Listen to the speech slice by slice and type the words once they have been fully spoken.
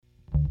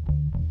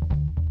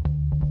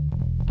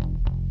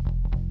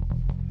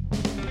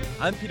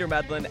I'm Peter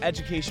Medlin,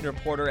 education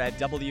reporter at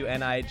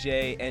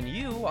WNIJ, and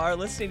you are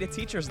listening to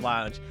Teachers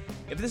Lounge.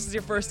 If this is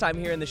your first time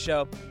hearing the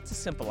show, it's a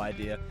simple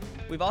idea.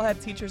 We've all had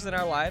teachers in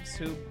our lives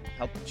who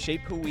help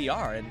shape who we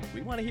are, and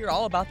we want to hear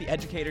all about the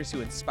educators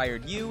who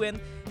inspired you and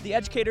the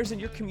educators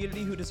in your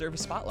community who deserve a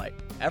spotlight.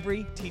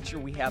 Every teacher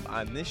we have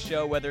on this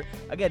show, whether,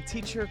 again,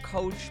 teacher,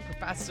 coach,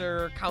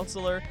 professor,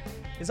 counselor,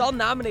 is all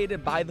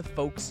nominated by the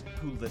folks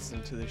who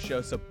listen to the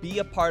show. So be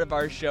a part of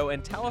our show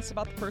and tell us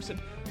about the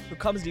person who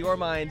comes to your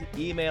mind.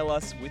 Email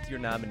us with your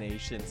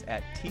nominations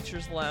at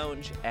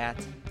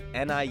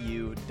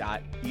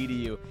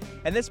teacherslounge@niu.edu.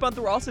 And this month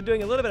we're also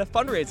doing a little bit of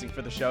fundraising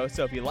for the show,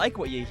 so if you like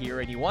what you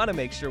hear and you want to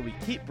make sure we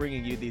keep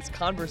bringing you these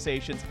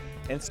conversations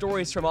and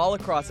stories from all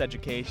across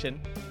education,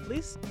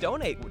 please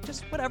donate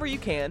just whatever you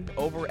can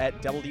over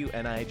at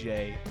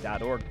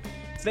WNIJ.org.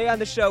 Today on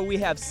the show we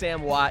have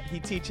Sam Watt. He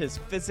teaches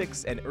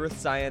physics and earth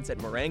science at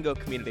Marengo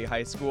Community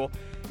High School.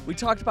 We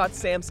talked about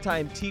Sam's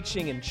time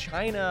teaching in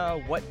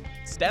China, what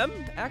STEM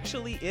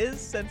actually is,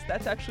 since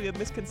that's actually a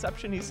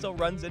misconception he still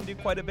runs into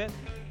quite a bit,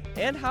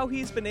 and how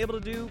he's been able to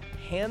do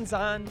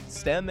hands-on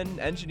STEM and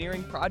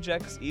engineering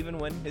projects even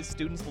when his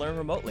students learn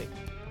remotely.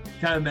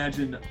 Kind of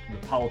imagine the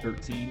Apollo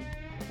 13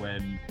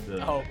 when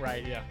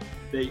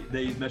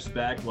they messaged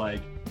back like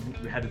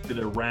we had to fit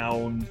a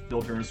round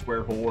filter in a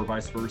square hole or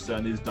vice versa,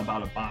 and they just dump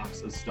out a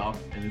box of stuff,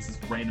 and this is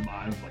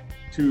randomized like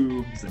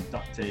tubes and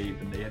duct tape,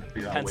 and they had to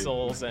figure out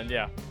pencils and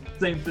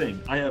Same thing.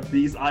 I have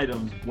these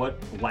items.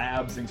 What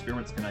labs and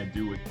experiments can I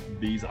do with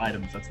these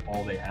items? That's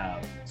all they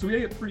have. So we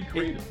get pretty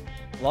creative.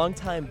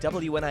 Longtime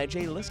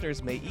WNIJ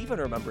listeners may even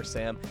remember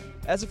Sam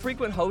as a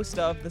frequent host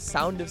of The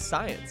Sound of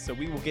Science, so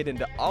we will get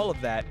into all of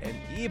that and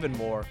even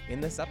more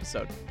in this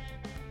episode.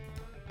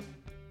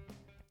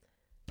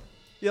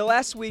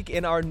 Last week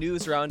in our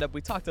news roundup,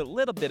 we talked a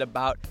little bit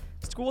about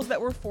schools that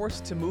were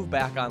forced to move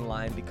back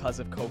online because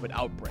of COVID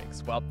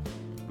outbreaks. Well,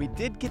 we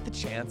did get the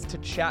chance to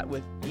chat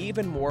with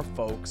even more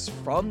folks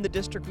from the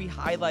district we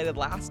highlighted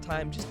last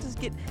time, just to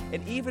get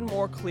an even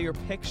more clear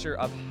picture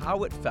of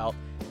how it felt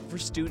for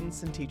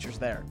students and teachers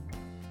there.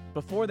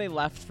 Before they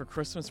left for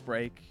Christmas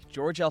break,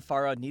 George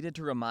Alfaro needed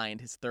to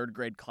remind his third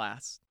grade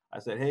class. I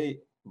said, hey,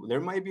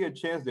 there might be a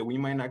chance that we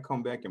might not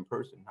come back in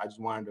person. I just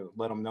wanted to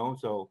let them know.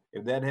 So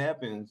if that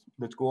happens,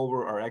 let's go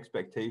over our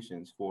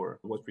expectations for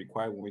what's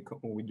required when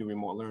we do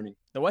remote learning.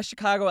 The West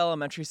Chicago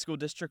Elementary School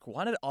District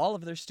wanted all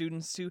of their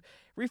students to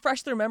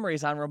refresh their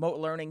memories on remote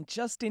learning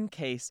just in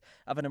case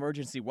of an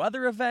emergency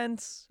weather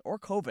event or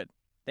COVID.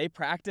 They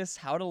practice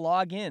how to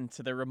log in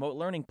to their remote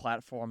learning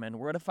platform and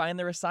where to find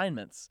their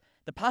assignments.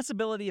 The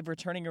possibility of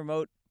returning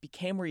remote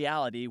became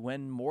reality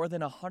when more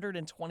than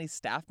 120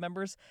 staff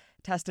members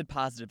tested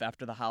positive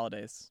after the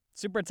holidays.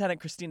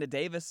 Superintendent Christina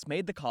Davis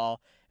made the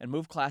call and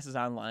moved classes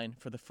online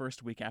for the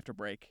first week after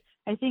break.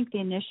 I think the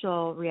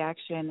initial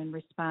reaction and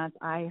response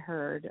I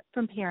heard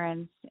from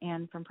parents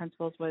and from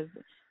principals was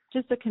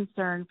just a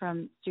concern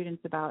from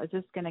students about, is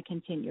this going to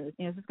continue?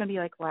 Is this going to be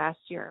like last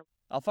year?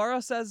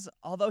 Alfaro says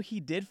although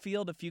he did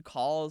field a few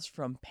calls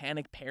from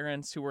panicked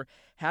parents who were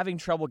having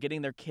trouble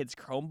getting their kids'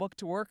 Chromebook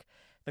to work,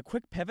 the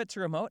quick pivot to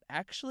remote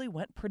actually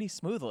went pretty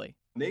smoothly.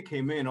 They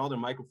came in, all their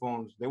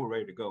microphones, they were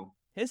ready to go.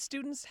 His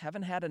students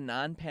haven't had a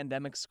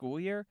non-pandemic school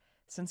year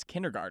since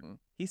kindergarten.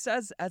 He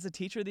says as a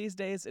teacher these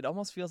days, it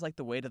almost feels like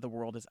the weight of the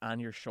world is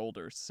on your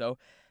shoulders. So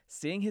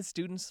seeing his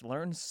students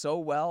learn so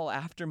well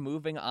after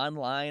moving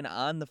online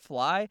on the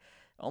fly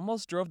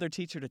almost drove their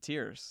teacher to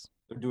tears.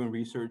 They're doing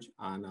research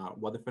on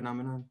weather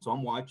phenomenon. So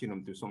I'm watching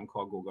them through something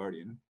called Go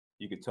Guardian.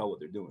 You could tell what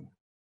they're doing.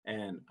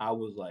 And I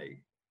was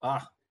like,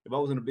 if I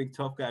wasn't a big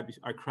tough guy,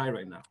 I'd cry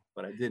right now,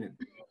 but I didn't.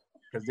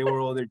 Because they were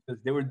all there,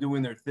 they were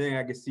doing their thing.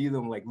 I could see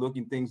them like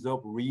looking things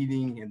up,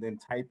 reading, and then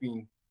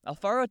typing.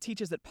 Alfaro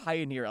teaches at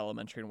Pioneer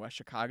Elementary in West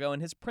Chicago,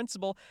 and his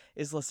principal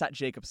is Lisette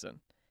Jacobson.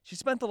 She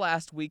spent the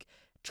last week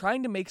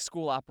trying to make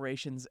school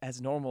operations as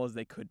normal as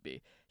they could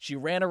be. She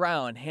ran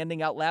around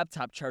handing out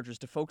laptop chargers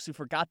to folks who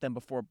forgot them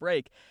before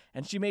break,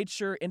 and she made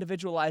sure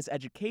individualized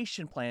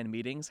education plan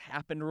meetings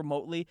happened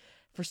remotely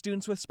for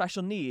students with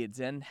special needs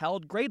and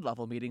held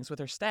grade-level meetings with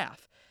her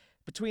staff.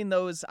 Between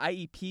those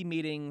IEP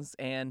meetings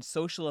and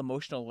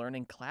social-emotional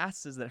learning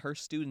classes that her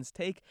students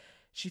take,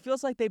 she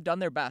feels like they've done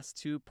their best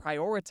to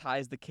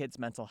prioritize the kids'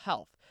 mental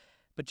health.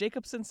 But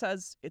Jacobson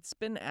says it's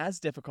been as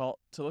difficult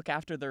to look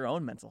after their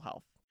own mental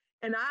health.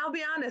 And I'll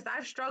be honest,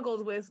 I've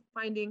struggled with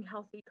finding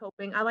healthy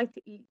coping. I like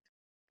to eat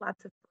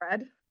lots of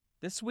bread.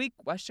 This week,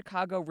 West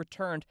Chicago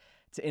returned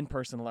to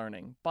in-person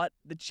learning, but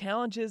the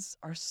challenges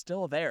are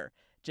still there.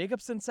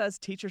 Jacobson says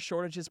teacher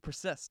shortages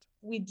persist.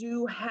 We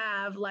do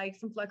have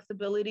some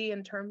flexibility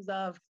in terms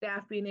of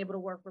staff being able to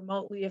work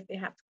remotely if they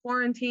have to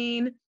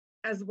quarantine,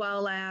 as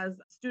well as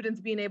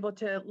students being able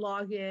to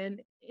log in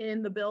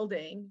the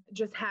building,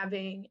 just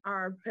having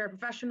our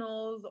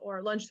paraprofessionals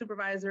or lunch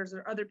supervisors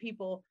or other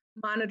people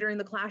monitoring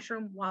the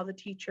classroom while the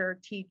teacher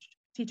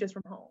teaches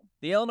from home.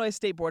 The Illinois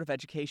State Board of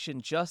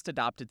Education just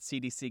adopted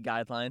CDC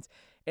guidelines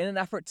in an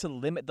effort to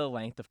limit the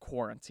length of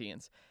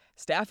quarantines.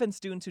 Staff and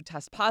students who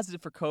test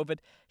positive for COVID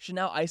should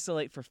now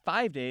isolate for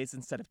 5 days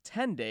instead of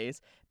 10 days,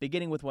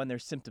 beginning with when their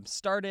symptoms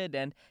started,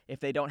 and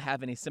if they don't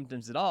have any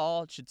symptoms at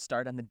all, it should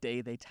start on the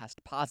day they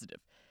test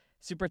positive.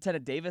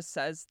 Superintendent Davis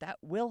says that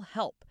will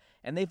help,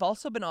 and they've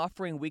also been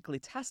offering weekly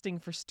testing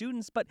for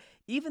students, but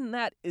even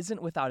that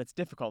isn't without its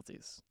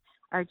difficulties.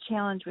 Our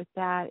challenge with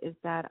that is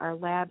that our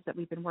labs that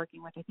we've been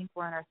working with, I think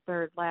we're on our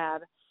third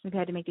lab, we've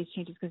had to make these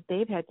changes because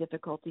they've had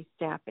difficulty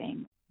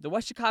staffing. The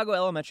West Chicago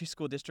Elementary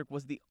School District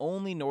was the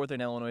only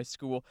Northern Illinois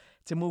school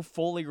to move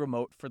fully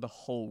remote for the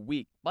whole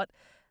week. But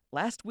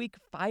last week,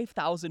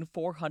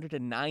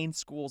 5,409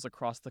 schools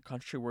across the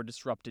country were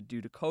disrupted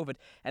due to COVID,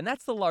 and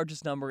that's the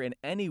largest number in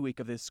any week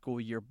of this school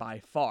year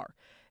by far.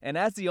 And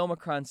as the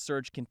Omicron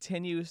surge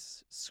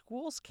continues,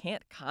 schools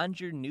can't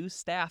conjure new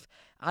staff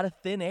out of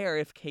thin air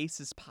if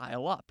cases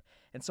pile up.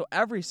 And so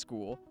every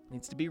school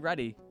needs to be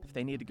ready if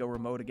they need to go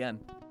remote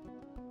again.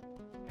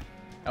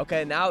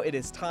 Okay, now it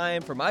is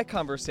time for my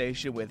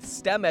conversation with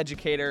STEM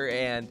educator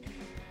and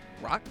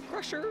rock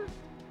crusher?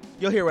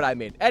 You'll hear what I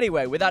mean.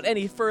 Anyway, without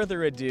any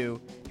further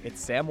ado, it's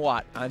Sam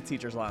Watt on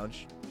Teachers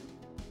Lounge.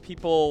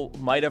 People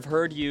might have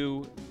heard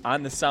you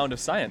on The Sound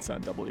of Science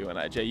on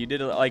WNIJ. You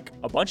did like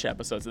a bunch of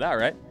episodes of that,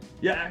 right?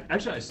 Yeah,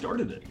 actually I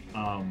started it.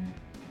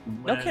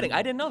 No kidding,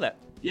 I didn't know that.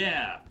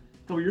 Yeah,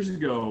 a couple years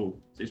ago,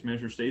 Station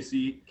Manager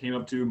Stacy came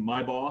up to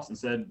my boss and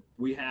said,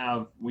 we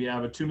have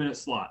a 2-minute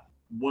slot.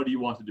 What do you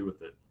want to do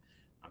with it?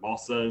 My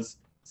boss says,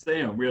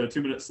 Sam, we have a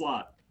 2-minute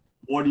slot.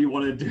 What do you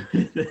want to do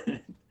with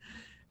it?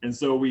 And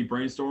so we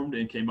brainstormed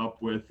and came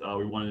up with,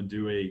 we wanted to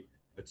do a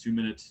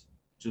 2-minute,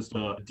 just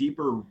a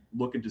deeper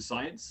look into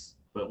science,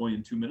 but only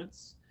in 2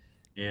 minutes.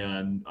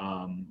 And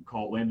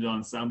landed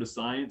on Sound of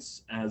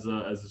Science as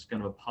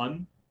kind of a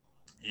pun.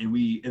 And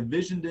we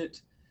envisioned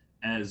it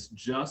as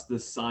just the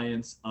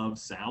science of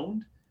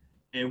sound.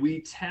 And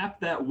we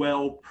tapped that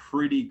well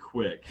pretty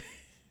quick.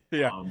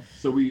 Yeah.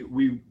 So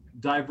we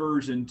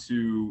diverge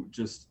into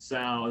just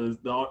sound.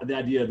 The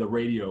idea of the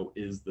radio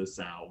is the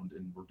sound,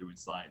 and we're doing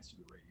science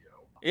through the radio.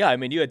 Yeah, I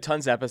mean, you had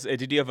tons of episodes.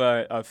 Did you have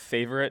a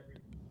favorite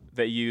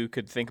that you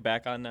could think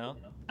back on now?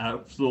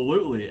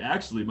 Absolutely.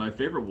 Actually, my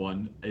favorite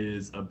one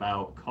is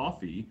about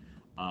coffee,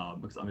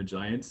 because I'm a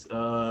giant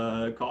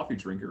coffee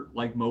drinker,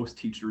 like most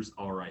teachers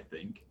are, I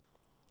think.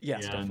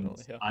 Yes, and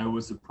definitely. Yeah. I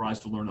was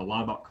surprised to learn a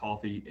lot about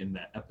coffee in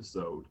that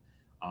episode.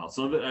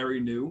 Some of it I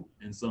already knew,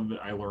 and some of it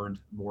I learned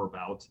more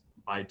about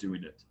by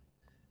doing it.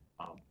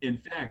 In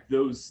fact,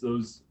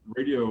 those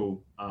radio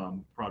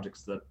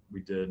projects that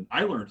we did,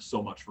 I learned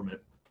so much from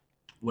it.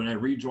 When I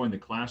rejoined the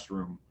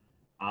classroom,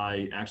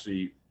 I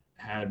actually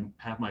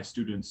have my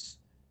students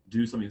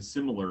do something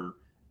similar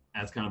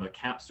as kind of a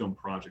capstone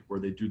project where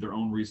they do their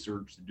own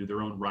research, they do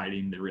their own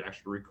writing, they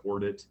actually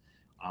record it.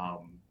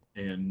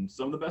 And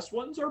some of the best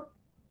ones are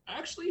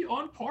actually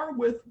on par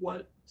with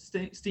what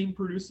STEAM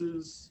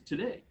produces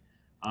today.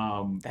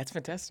 That's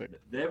fantastic.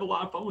 They have a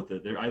lot of fun with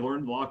it. I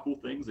learned a lot of cool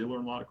things. They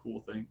learn a lot of cool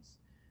things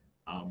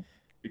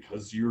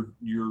because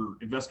you're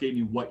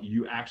investigating what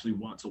you actually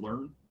want to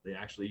learn. They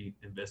actually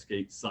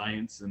investigate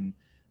science, and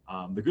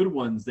the good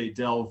ones, they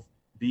delve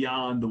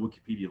beyond the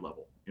Wikipedia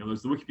level. You know,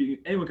 there's the Wikipedia,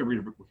 anyone can read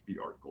a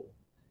Wikipedia article.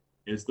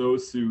 It's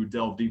those who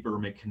delve deeper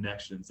and make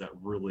connections that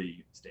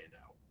really stand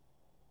out.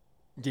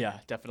 Yeah,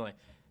 definitely.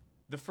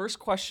 The first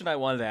question I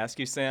wanted to ask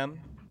you,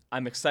 Sam,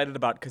 I'm excited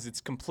about because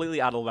it's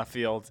completely out of left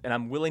field, and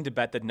I'm willing to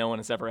bet that no one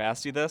has ever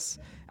asked you this.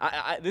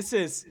 This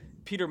is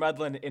Peter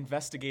Medlin,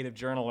 investigative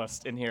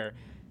journalist, in here.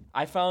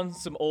 I found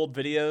some old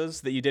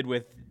videos that you did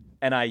with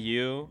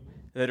NIU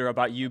that are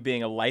about you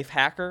being a life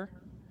hacker.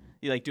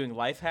 You like doing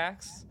life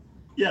hacks?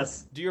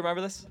 Yes. Do you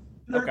remember this?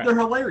 They're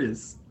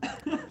hilarious.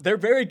 They're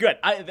very good.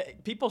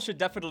 People should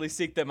definitely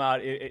seek them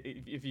out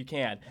if you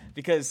can,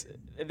 because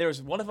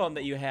there's one of them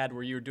that you had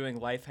where you were doing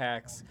life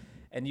hacks,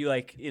 and you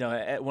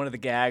one of the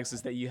gags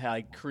is that you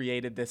had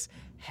created this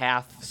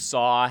half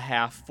saw,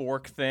 half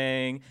fork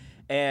thing,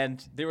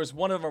 and there was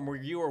one of them where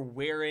you were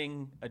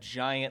wearing a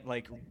giant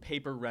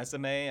paper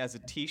resume as a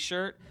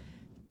T-shirt.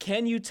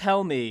 Can you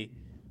tell me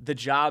the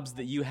jobs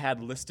that you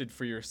had listed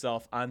for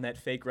yourself on that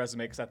fake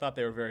resume? Because I thought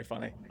they were very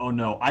funny. Oh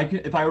no,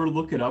 if I were to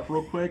look it up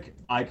real quick,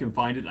 I can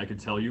find it. I can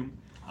tell you.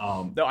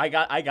 No, I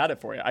got it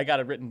for you. I got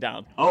it written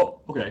down.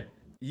 Oh, okay.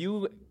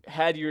 You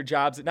had your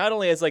jobs not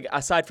only as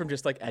aside from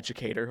just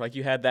educator,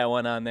 you had that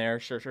one on there,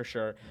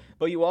 sure,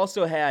 but you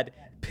also had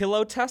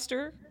pillow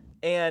tester,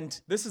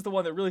 and this is the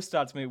one that really stood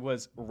out to me,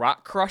 was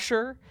rock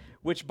crusher,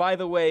 which, by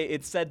the way,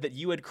 it said that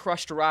you had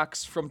crushed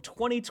rocks from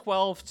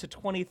 2012 to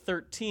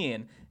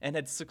 2013 and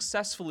had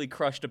successfully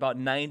crushed about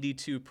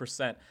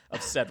 92%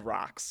 of said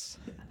rocks.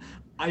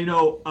 I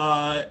know.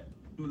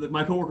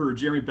 My coworker,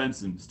 Jeremy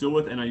Benson, still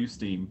with NIU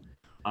STEAM,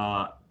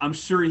 I'm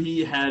sure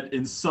he had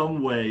in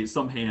some way,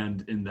 some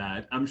hand in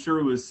that. I'm sure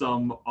it was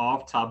some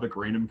off-topic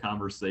random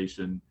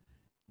conversation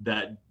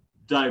that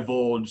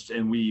divulged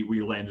and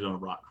we landed on a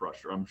rock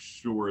crusher. I'm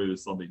sure it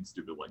was something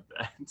stupid like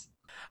that.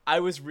 I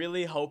was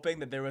really hoping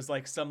that there was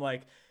some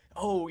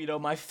oh,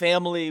 my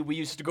family, we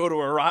used to go to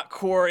a rock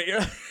quarry.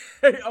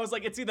 I was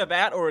like, it's either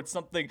that or it's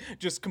something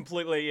just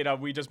completely,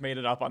 we just made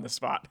it up on the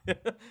spot.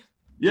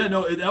 Yeah,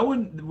 no, that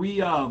one,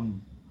 we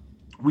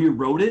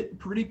wrote it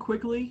pretty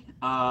quickly.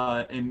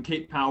 And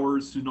Kate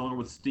Powers, who's no longer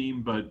with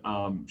Steam, but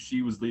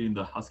she was leading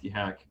the Husky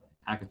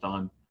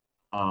Hackathon.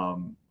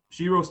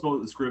 She wrote some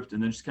of the script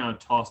and then just kind of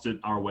tossed it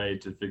our way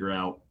to figure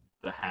out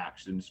the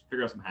hacks and just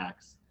figure out some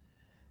hacks.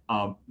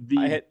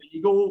 The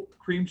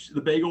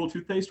bagel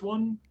toothpaste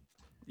one.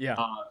 Yeah.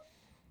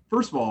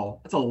 First of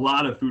all, that's a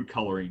lot of food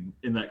coloring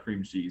in that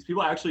cream cheese.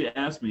 People actually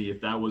asked me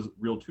if that was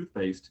real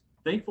toothpaste.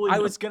 Thankfully, I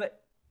was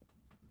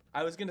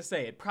gonna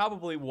say it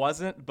probably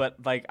wasn't,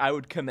 but like I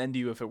would commend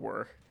you if it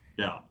were.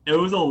 Yeah, it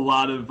was a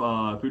lot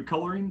of food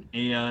coloring,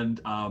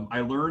 and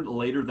I learned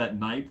later that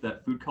night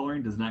that food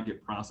coloring does not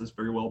get processed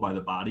very well by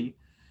the body.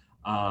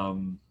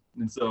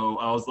 And so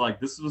I was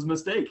like, this was a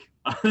mistake.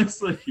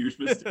 It's a huge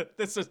mistake.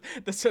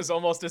 This is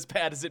almost as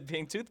bad as it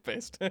being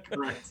toothpaste.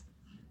 Correct.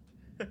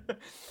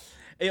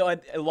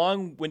 And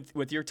along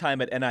with your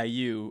time at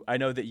NIU, I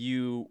know that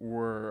you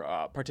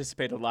were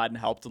participated a lot and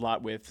helped a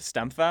lot with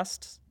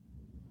STEMFest.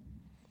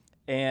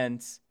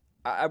 And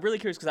I'm really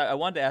curious because I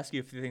wanted to ask you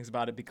a few things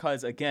about it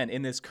because, again,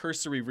 in this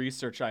cursory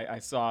research I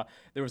saw,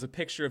 there was a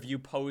picture of you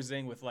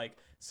posing with like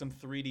some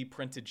 3D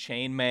printed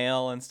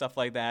chainmail and stuff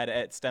like that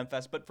at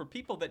STEMFest. But for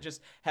people that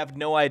just have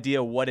no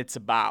idea what it's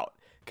about,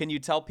 can you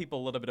tell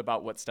people a little bit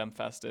about what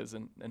STEMFest is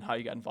and how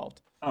you got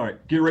involved? All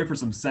right, get ready for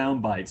some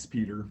sound bites,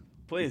 Peter.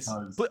 Please.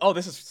 Oh,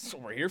 this is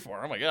what we're here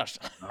for. Oh my gosh.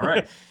 All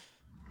right.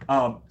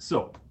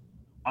 So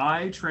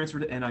I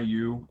transferred to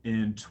NIU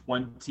in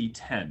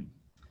 2010.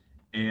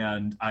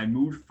 And I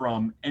moved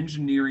from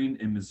engineering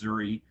in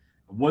Missouri.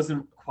 It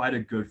wasn't quite a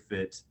good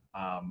fit.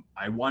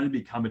 I wanted to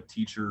become a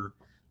teacher.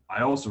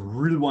 I also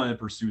really wanted to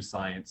pursue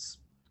science.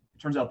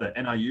 It turns out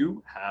that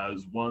NIU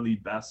has one of the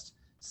best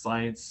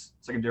science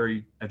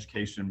secondary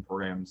education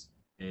programs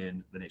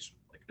in the nation.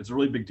 Like, it's a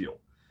really big deal.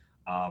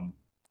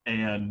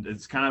 And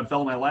it's kind of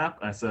fell in my lap.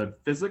 And I said,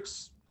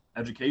 physics,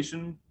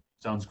 education,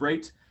 sounds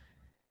great.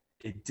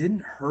 It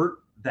didn't hurt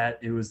that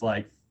it was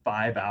like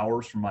 5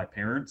 hours from my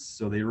parents,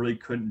 so they really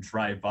couldn't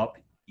drive up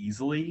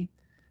easily,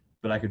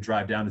 but I could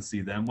drive down to see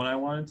them when I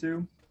wanted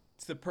to.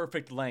 It's the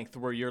perfect length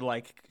where you're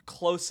like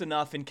close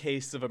enough in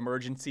case of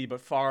emergency,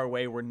 but far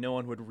away where no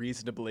one would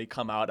reasonably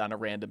come out on a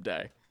random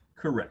day.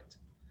 Correct.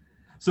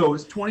 So it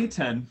was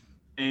 2010,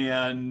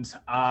 and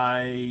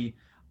I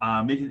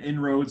making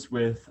inroads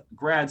with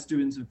grad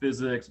students in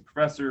physics, and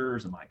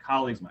professors, and my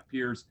colleagues, my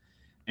peers,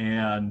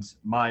 and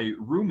my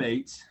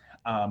roommate,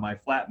 my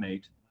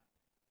flatmate,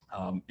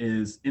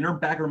 is in her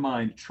back of her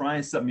mind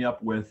trying to set me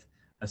up with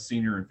a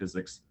senior in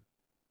physics.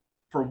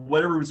 For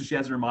whatever reason she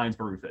has in her mind, it's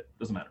perfect fit.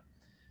 Doesn't matter.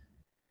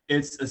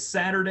 It's a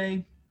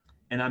Saturday,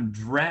 and I'm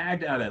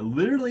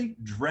literally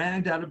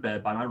dragged out of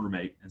bed by my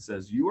roommate and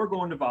says, you are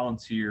going to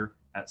volunteer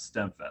at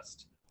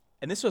STEMFest.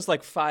 And this was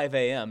like 5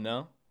 a.m.,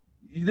 no?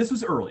 This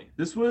was early.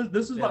 This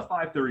was about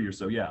 5:30 or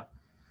so, yeah.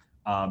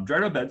 Dragged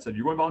out of bed, said,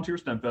 you're going to volunteer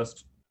at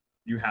STEMFest.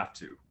 You have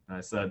to. And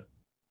I said,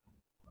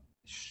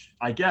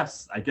 I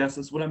guess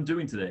that's what I'm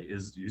doing today,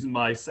 is using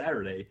my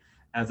Saturday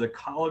as a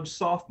college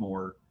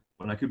sophomore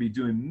when I could be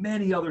doing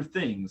many other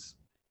things.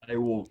 I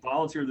will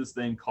volunteer this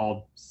thing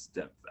called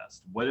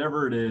STEMFest.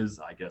 Whatever it is,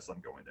 I guess I'm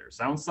going there.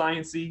 Sounds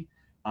sciencey,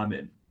 I'm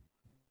in.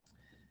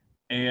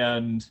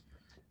 And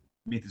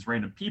meet these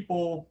random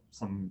people,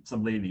 some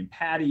lady named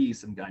Patty,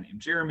 some guy named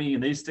Jeremy,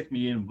 and they stick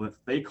me in with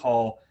they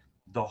call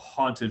the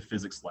haunted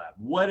physics lab,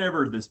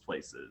 whatever this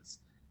place is.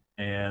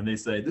 And they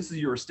say, this is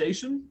your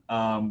station.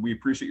 We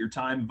appreciate your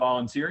time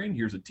volunteering.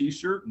 Here's a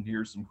t-shirt and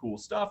here's some cool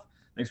stuff.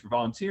 Thanks for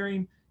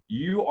volunteering.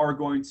 You are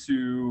going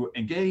to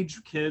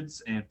engage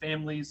kids and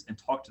families and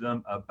talk to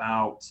them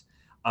about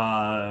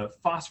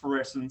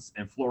phosphorescence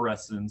and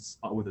fluorescence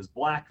with this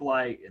black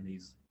light and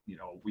these,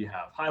 we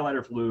have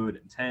highlighter fluid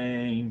and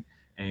Tang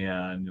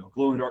and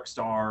glow in the dark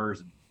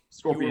stars and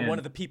scorpion. You were one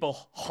of the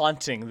people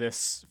haunting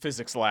this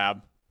physics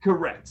lab.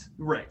 Correct.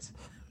 Right.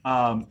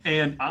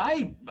 And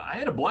I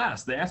had a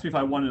blast. They asked me if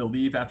I wanted to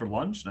leave after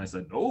lunch, and I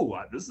said, "Oh,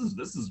 this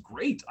is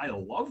great. I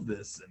love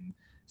this," and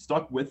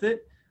stuck with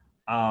it.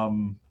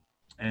 And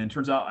it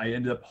turns out I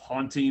ended up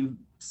haunting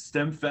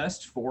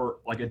STEMFest for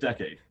like a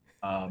decade,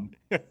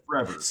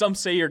 forever. Some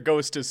say your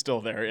ghost is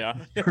still there.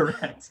 Yeah,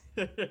 correct.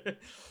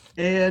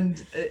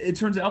 And it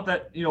turns out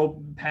that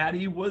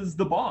Patty was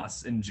the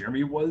boss and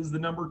Jeremy was the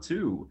number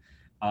 2.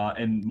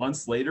 And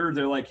months later,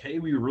 they're like, "Hey,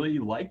 we really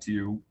liked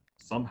you."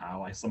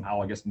 Somehow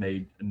I guess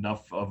made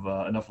enough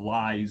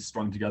lies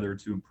strung together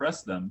to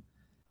impress them.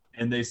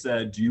 And they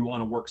said, do you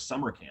want to work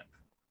summer camp?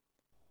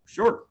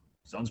 Sure.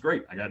 Sounds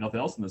great. I got nothing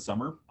else in the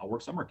summer. I'll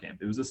work summer camp.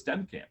 It was a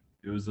STEM camp.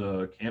 It was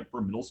a camp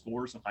for middle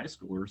schoolers and high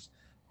schoolers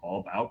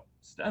all about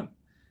STEM.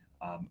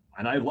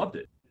 And I loved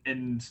it.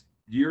 And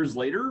years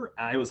later,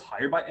 I was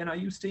hired by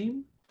NIU's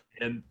team.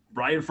 And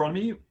right in front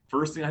of me,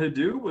 first thing I had to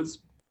do was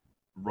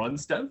run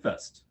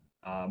STEMFest.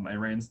 I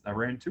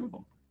ran 2 of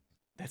them.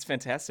 That's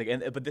fantastic.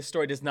 But this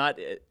story does not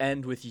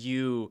end with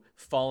you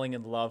falling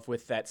in love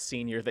with that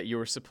senior that you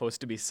were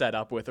supposed to be set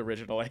up with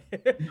originally.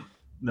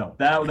 No,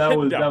 that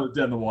was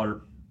dead in the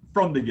water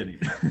from the beginning.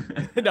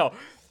 No.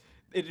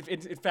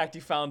 In fact,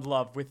 you found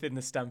love within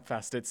the STEM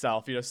Fest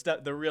itself.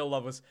 The real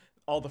love was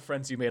all the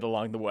friends you made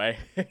along the way.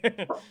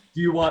 Do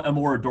you want a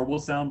more adorable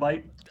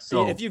soundbite?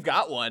 So, if you've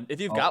got one.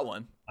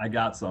 I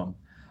got some.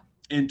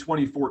 In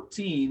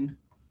 2014,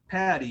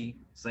 Patty,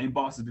 same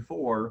boss as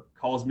before,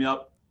 calls me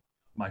up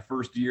my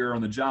first year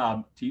on the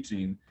job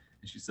teaching,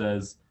 and she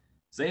says,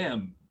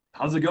 Sam,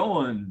 how's it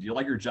going? Do you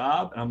like your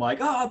job? And I'm like,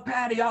 oh,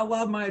 Patty, I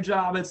love my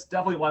job. It's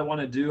definitely what I want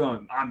to do.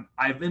 I'm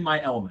in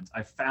my element.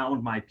 I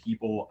found my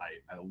people.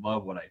 I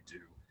love what I do.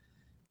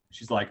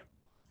 She's like,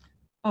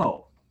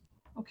 oh,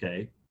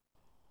 okay.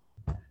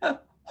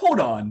 Hold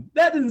on.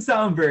 That didn't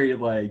sound very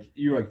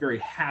you're like very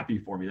happy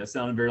for me. That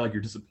sounded very like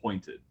you're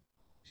disappointed.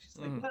 She's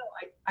like, well,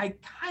 I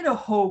kind of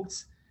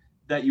hoped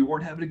that you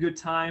weren't having a good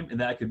time and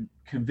that I could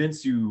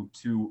convince you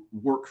to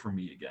work for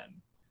me again.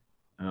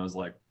 And I was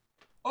like,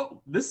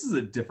 oh, this is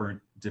a different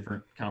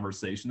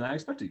conversation than I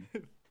expected.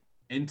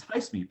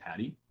 Entice me,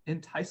 Patty.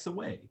 Entice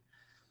away.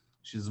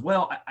 She says,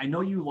 well, I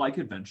know you like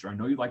adventure. I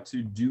know you like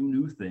to do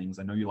new things.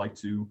 I know you like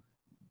to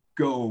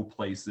go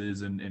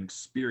places and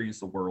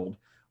experience the world.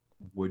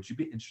 Would you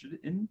be interested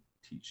in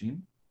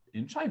teaching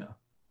in China?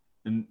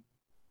 And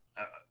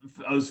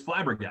I was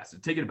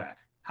flabbergasted, taken aback.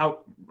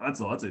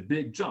 That's a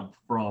big jump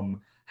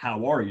from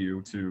how are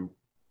you to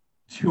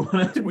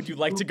would you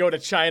like to go to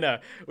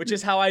China, which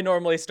is how I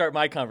normally start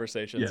my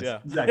conversations. Yes, yeah,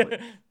 exactly.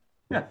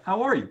 Yeah,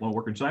 how are you? Want to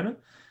work in China?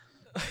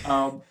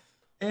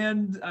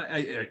 And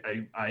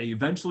I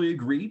eventually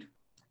agreed.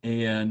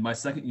 And my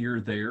second year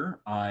there,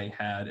 I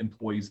had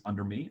employees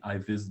under me. I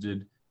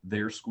visited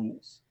their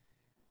schools,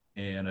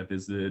 and I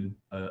visited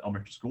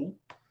elementary school,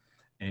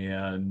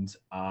 and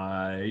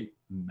I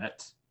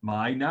met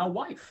my now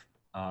wife.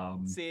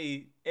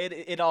 See,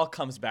 it all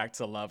comes back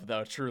to love,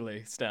 though.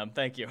 Truly, STEM.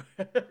 Thank you.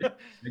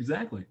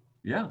 Exactly.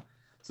 Yeah.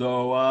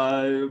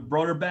 So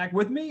brought her back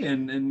with me,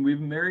 and we've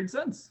been married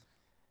since.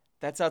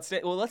 That's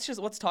outstanding. Well,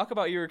 let's talk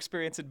about your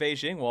experience at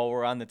Beijing while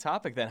we're on the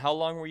topic. Then, how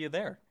long were you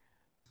there?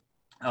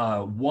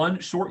 1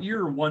 short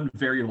year, 1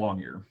 very long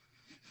year.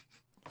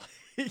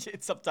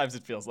 Sometimes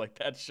it feels like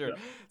that. Sure. Yeah.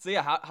 So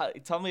yeah, how,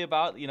 tell me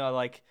about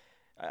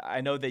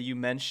I know that you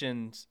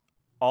mentioned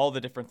all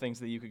the different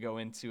things that you could go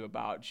into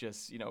about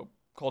just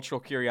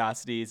cultural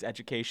curiosities,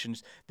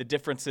 educations, the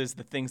differences,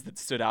 the things that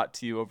stood out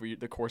to you over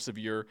the course of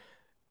your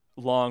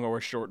long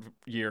or short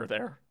year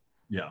there.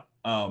 Yeah.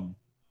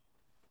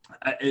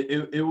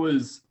 It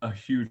was a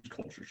huge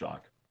culture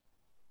shock.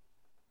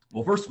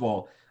 Well, first of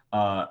all,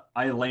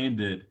 I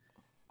landed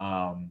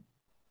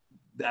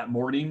that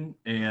morning,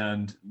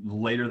 and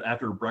later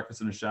after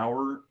breakfast and a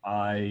shower,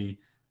 I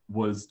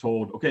was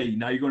told, okay,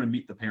 now you're going to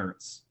meet the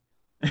parents.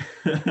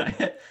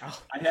 I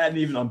hadn't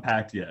even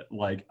unpacked yet.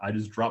 I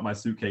just dropped my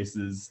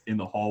suitcases in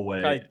the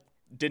hallway. I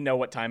didn't know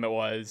what time it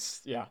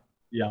was. Yeah.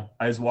 Yeah.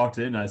 I just walked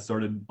in and I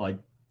started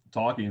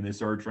talking, and they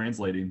started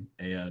translating,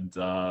 and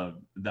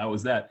that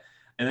was that.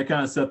 And that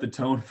kind of set the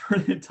tone for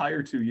the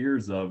entire 2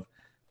 years of,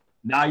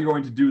 now you're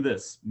going to do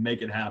this,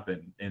 make it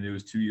happen. And it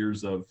was 2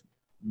 years of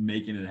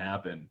making it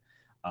happen.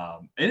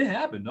 And it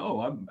happened.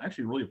 No, I'm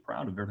actually really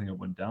proud of everything that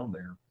went down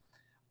there.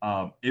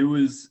 It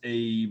was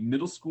a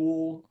middle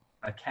school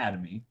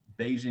academy,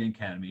 Beijing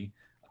Academy,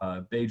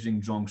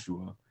 Beijing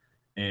Zhongshuo.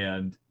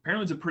 And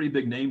apparently it's a pretty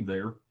big name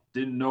there. I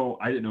didn't know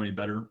any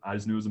better. I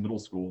just knew it was a middle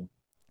school.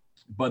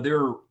 But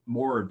there were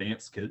more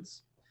advanced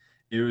kids.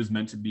 It was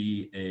meant to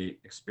be a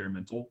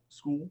experimental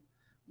school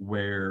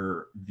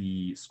where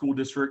the school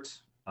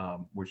district,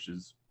 which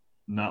is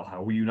not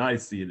how we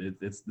United see it.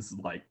 This is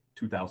like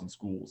 2,000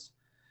 schools.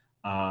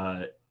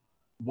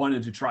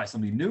 Wanted to try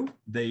something new.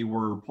 They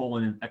were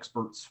pulling in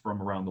experts from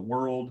around the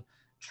world,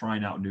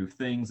 trying out new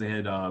things. They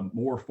had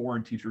more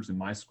foreign teachers in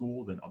my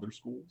school than other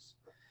schools.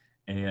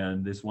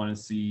 And they just wanted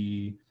to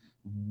see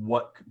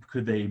what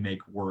could they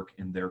make work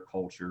in their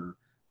culture.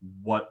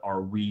 What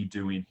are we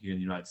doing here in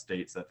the United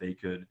States that they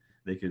could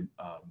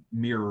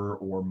mirror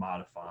or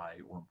modify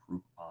or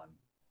improve upon.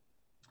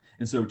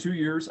 And so 2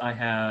 years, I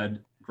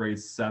had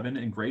grades 7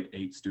 and grade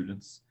 8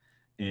 students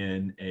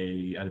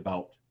at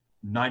about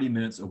 90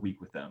 minutes a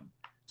week with them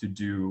to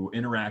do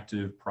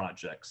interactive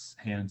projects,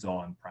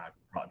 hands-on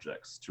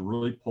projects, to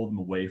really pull them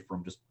away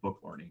from just book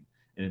learning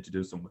and to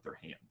do some with their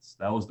hands.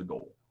 That was the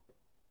goal.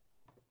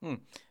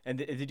 And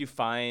did you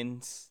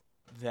find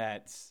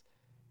that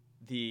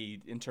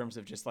in terms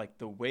of just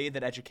the way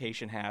that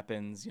education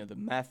happens, the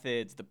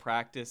methods, the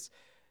practice,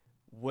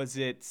 was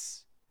it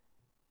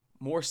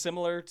more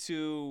similar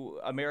to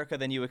America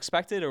than you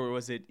expected, or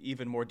was it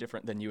even more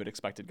different than you had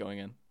expected going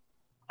in?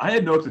 I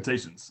had no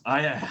expectations.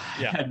 I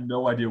had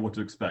no idea what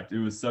to expect. It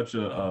was such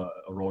a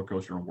roller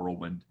coaster and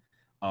whirlwind.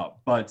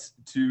 But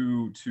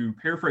to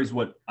paraphrase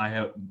what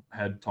I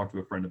had talked to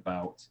a friend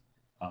about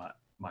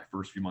my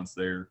first few months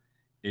there,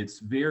 it's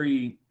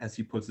very, as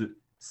he puts it,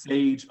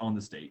 sage on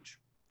the stage.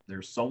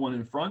 There's someone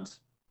in front.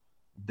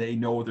 They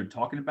know what they're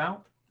talking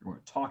about. You're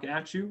going to talk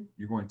at you.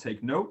 You're going to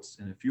take notes.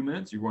 In a few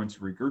minutes, you're going to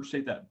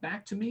regurgitate that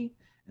back to me.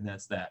 And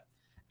that's that.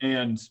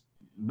 And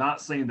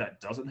not saying that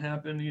doesn't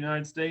happen in the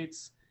United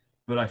States,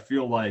 but I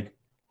feel like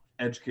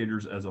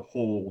educators as a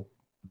whole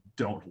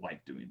don't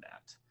like doing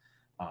that.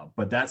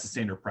 But that's the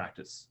standard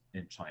practice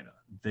in China.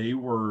 They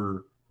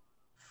were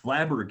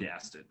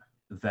flabbergasted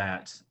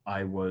that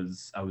I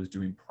was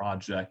doing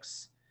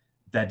projects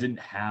that didn't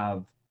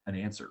have an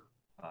answer.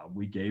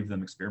 We gave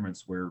them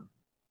experiments where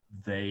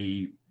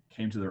they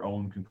came to their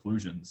own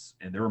conclusions,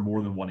 and there were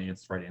more than one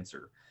right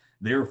answer.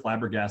 They were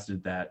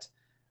flabbergasted that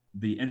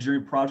the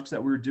engineering projects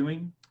that we were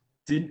doing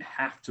didn't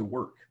have to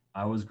work.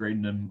 I was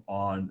grading them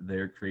on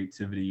their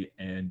creativity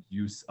and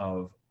use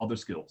of other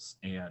skills,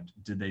 and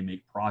did they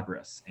make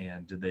progress,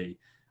 and did they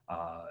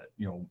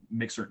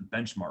make certain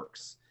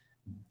benchmarks.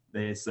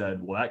 They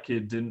said, well, that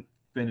kid didn't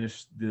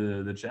finish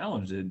the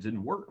challenge, it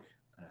didn't work.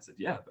 And I said,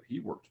 yeah, but he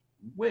worked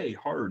way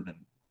harder than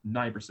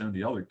 9% of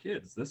the other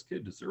kids. This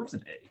kid deserves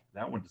an A.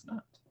 That one does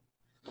not.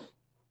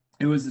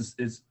 It was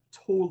is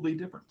totally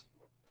different.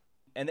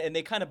 And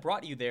they kind of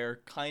brought you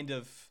there kind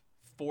of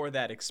for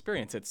that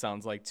experience, it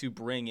sounds like, to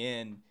bring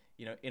in,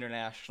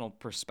 international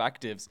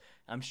perspectives.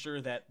 I'm sure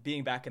that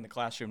being back in the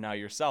classroom now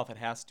yourself, it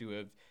has to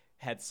have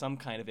had some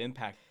kind of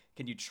impact.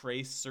 Can you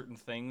trace certain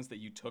things that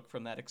you took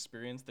from that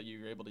experience that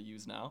you're able to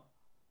use now?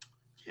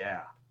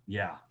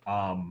 Yeah.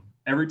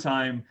 Every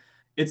time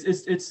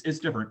it's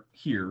different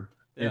here.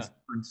 Yeah. It's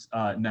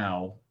different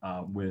now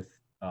with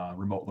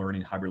remote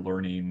learning, hybrid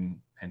learning,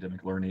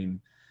 pandemic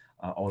learning,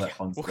 all that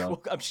fun stuff.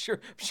 I'm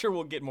sure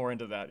we'll get more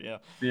into that.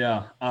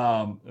 Yeah.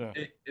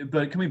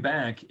 But coming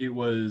back, it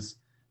was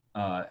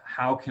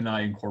how can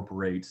I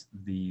incorporate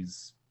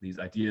these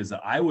ideas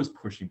that I was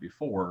pushing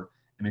before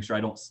and make sure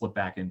I don't slip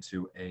back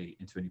into any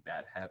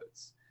bad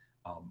habits.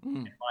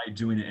 Am I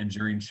doing an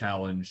engineering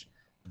challenge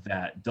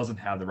that doesn't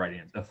have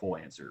the full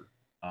answer?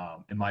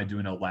 Am I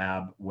doing a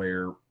lab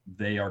where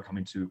they are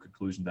coming to a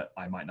conclusion that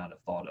I might not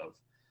have thought of?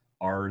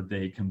 Are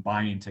they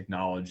combining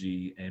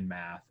technology and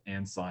math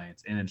and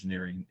science and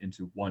engineering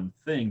into one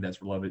thing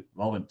that's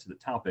relevant to the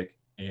topic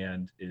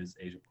and is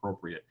age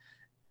appropriate?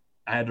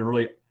 I had to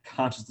really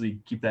consciously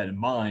keep that in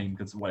mind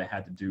because of what I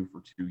had to do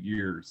for 2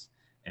 years.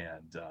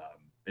 And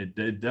it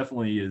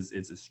definitely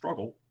it's a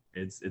struggle.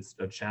 It's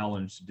a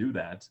challenge to do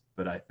that,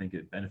 but I think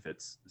it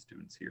benefits the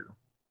students here.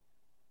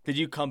 Did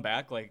you come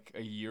back like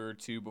a year or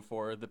two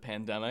before the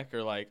pandemic,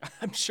 or like,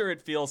 I'm sure it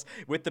feels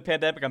with the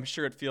pandemic, I'm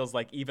sure it feels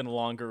like even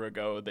longer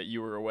ago that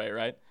you were away,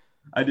 right?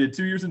 I did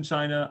 2 years in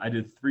China. I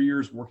did 3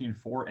 years working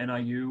for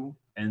NIU.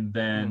 And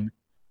then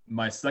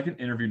my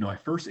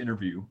first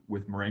interview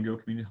with Marengo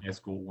Community High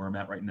School, where I'm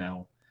at right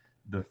now,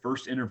 the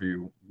first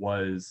interview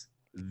was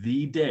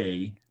the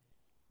day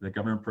that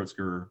Governor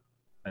Pritzker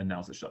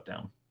announced a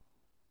shutdown.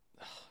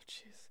 Oh,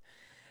 jeez.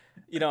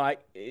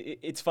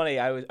 It's funny.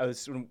 I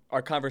was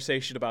our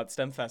conversation about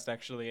STEMFest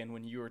actually, and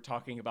when you were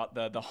talking about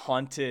the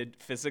haunted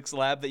physics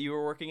lab that you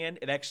were working in,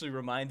 it actually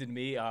reminded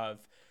me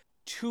of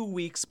 2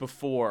 weeks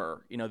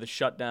before, the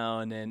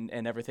shutdown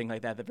and everything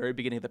like that, at the very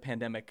beginning of the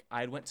pandemic.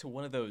 I went to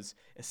one of those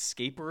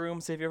escape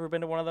rooms. Have you ever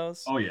been to one of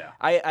those? Oh yeah.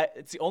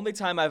 It's the only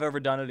time I've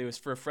ever done it. It was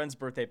for a friend's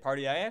birthday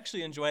party. I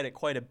actually enjoyed it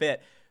quite a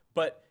bit,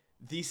 but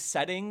the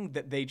setting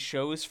that they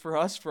chose for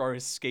us for our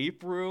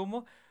escape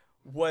room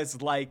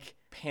was like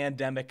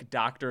pandemic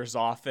doctor's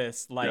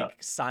office,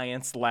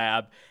 science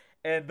lab.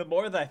 And the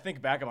more that I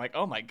think back, I'm like,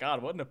 oh my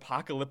God, what an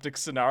apocalyptic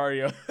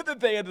scenario that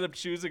they ended up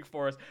choosing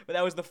for us. But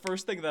that was the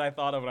first thing that I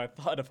thought of when I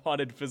thought of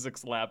haunted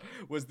physics lab,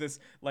 was this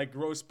like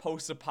gross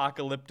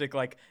post-apocalyptic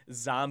like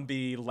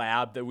zombie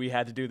lab that we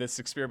had to do this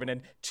experiment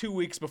in 2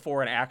 weeks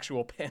before an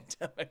actual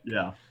pandemic.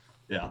 Yeah.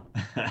 Oh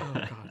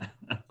God.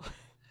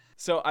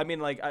 So, I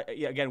mean,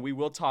 again, we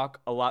will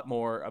talk a lot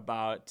more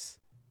about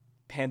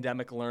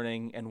pandemic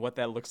learning and what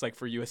that looks like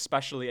for you,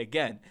 especially,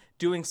 again,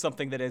 doing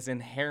something that is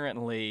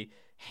inherently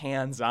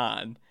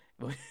hands-on.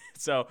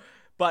 So,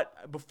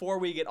 but before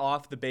we get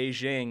off the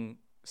Beijing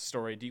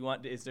story,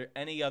 is there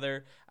any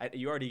other,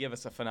 you already gave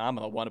us a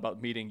phenomenal one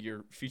about meeting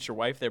your future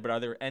wife there, but are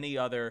there any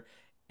other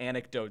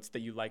anecdotes that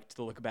you like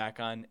to look back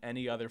on?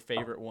 Any other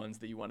favorite ones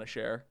that you want to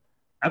share?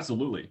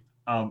 Absolutely.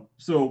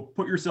 So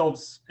put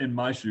yourselves in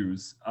my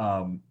shoes.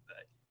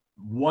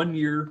 1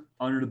 year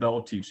under the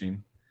belt of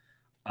teaching.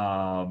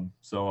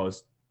 So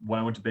when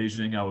I went to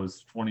Beijing, I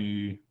was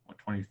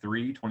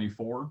 23,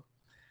 24,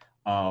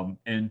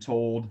 and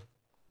told,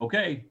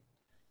 okay,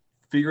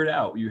 figure it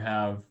out. You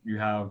have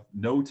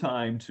no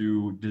time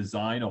to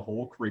design a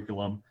whole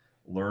curriculum,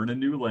 learn a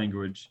new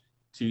language,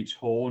 teach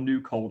whole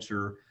new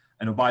culture.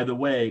 And oh, by the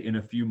way, in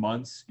a few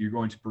months, you're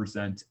going to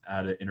present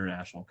at an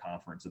international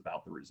conference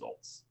about the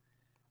results.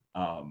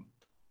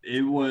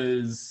 It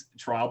was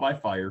trial by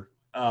fire,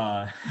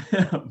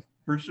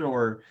 for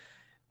sure.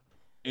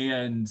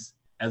 And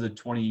as a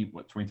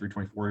 23,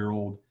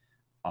 24-year-old,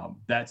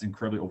 that's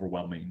incredibly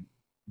overwhelming.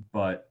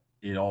 But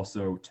it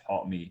also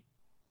taught me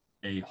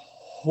a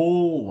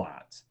whole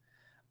lot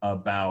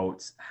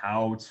about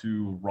how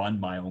to run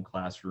my own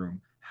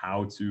classroom,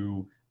 how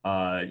to,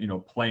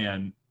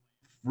 plan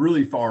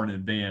really far in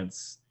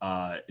advance,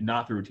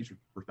 not through a teacher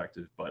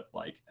perspective, but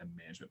like a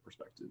management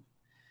perspective.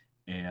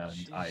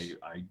 And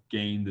I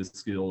gained the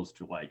skills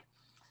to like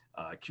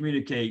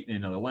communicate in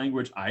another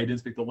language. I didn't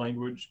speak the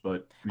language,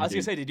 but I was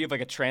gonna say, did you have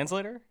like a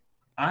translator?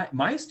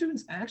 My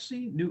students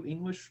actually knew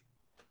English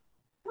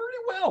pretty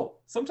well.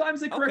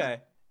 Sometimes they correct.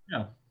 Okay.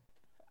 Yeah.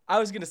 I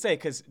was gonna say,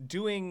 because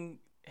doing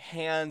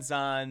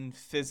hands-on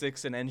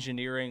physics and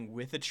engineering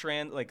with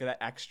like that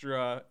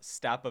extra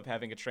step of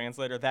having a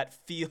translator, that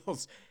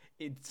feels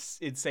it's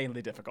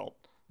insanely difficult.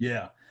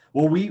 Yeah.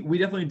 Well, we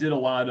definitely did a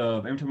lot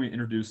of, every time we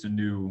introduced a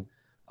new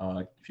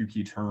few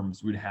key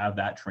terms, we'd have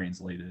that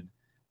translated.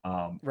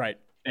 Right.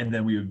 And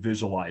then we would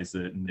visualize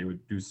it, and they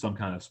would do some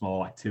kind of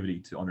small activity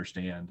to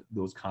understand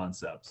those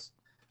concepts.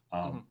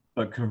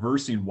 But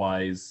conversing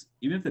wise,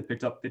 even if they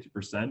picked up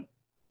 50%,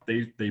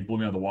 they blew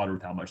me out of the water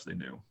with how much they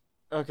knew.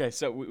 Okay,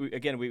 so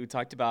we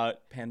talked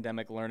about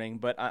pandemic learning,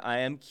 but I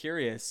am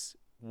curious,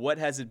 what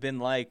has it been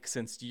like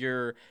since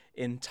your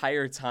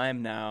entire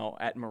time now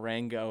at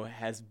Marengo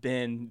has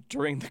been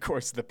during the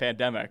course of the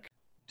pandemic?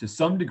 To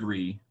some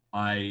degree,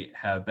 I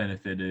have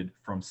benefited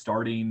from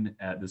starting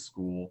at this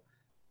school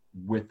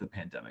with the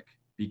pandemic,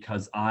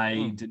 because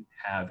I didn't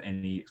have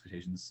any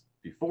expectations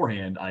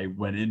beforehand. I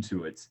went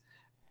into it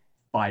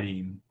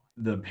fighting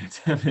the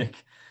pandemic.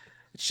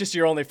 It's just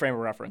your only frame of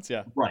reference.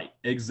 Yeah. Right.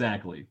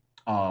 Exactly.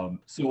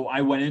 So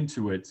I went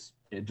into it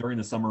during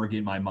the summer,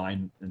 getting my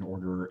mind in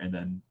order, and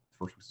then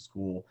first weeks of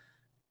school,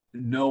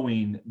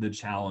 knowing the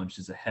challenge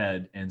is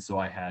ahead. And so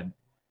I had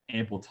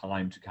ample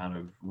time to kind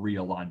of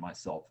realign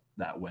myself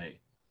that way.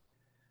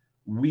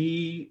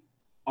 We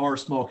are a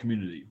small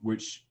community,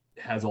 which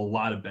has a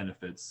lot of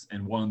benefits.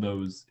 And one of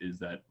those is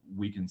that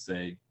we can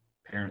say,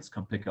 parents,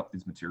 come pick up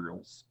these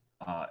materials.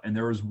 And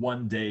there was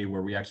one day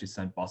where we actually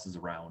sent buses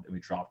around and we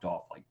dropped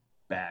off like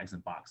bags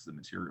and boxes of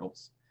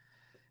materials.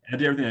 And I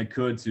did everything I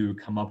could to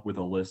come up with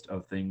a list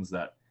of things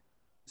that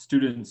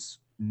students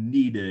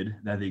needed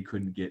that they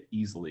couldn't get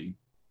easily.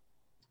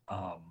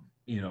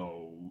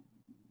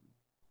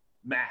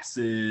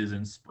 Masses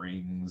and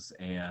springs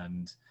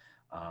and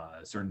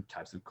certain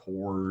types of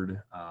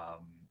cord,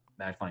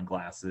 magnifying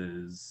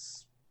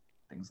glasses,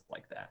 things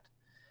like that.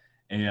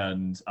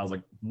 And I was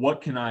like,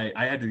 what can I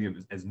had to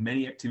give as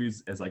many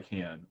activities as I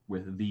can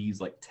with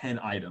these like 10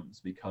 items,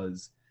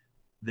 because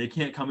they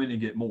can't come in and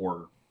get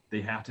more.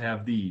 They have to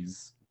have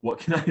these. What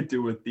can I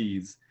do with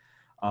these?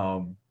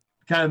 Kind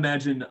of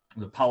imagine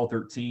the Apollo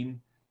 13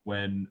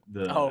 when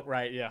they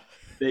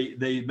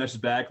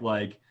messaged back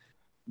like,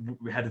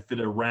 we had to fit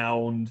a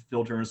round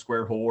filter in a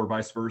square hole or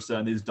vice versa,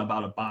 and they just dump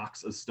out a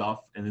box of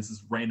stuff, and this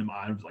is random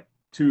items like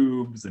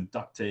tubes and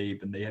duct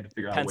tape, and they had to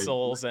figure out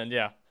pencils and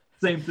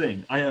same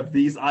thing. I have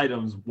these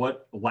items.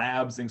 What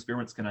labs and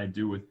experiments can I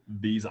do with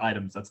these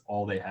items? That's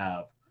all they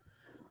have.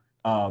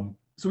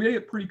 So we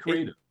get pretty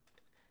creative.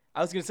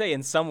 I was gonna say,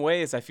 in some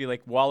ways, I feel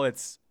like while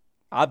it's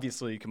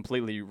obviously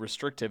completely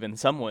restrictive in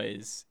some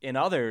ways, in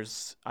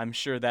others, I'm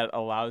sure that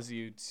allows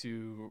you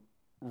to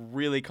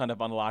really kind of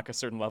unlock a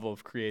certain level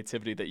of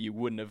creativity that you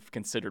wouldn't have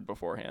considered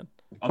beforehand.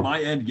 On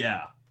my end,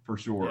 yeah, for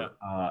sure.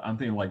 Yeah. I'm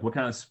thinking like, what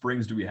kind of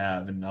springs do we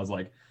have? And I was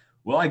like,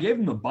 well, I gave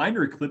them the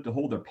bindery clip to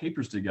hold their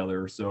papers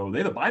together. So they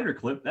have a bindery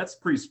clip. That's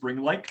pretty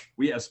spring-like.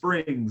 We have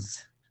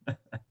springs.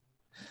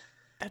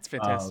 That's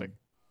fantastic.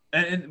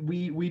 And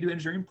we do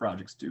engineering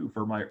projects too.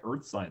 For my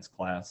earth science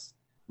class,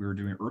 we were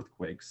doing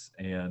earthquakes,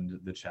 and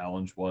the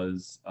challenge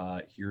was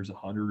here's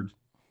 100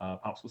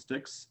 popsicle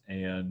sticks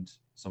and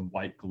some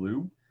white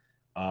glue.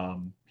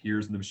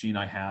 Here's the machine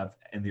I have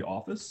in the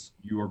office.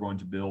 You are going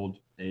to build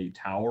a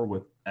tower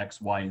with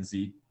X, Y, and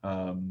Z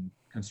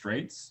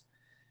constraints.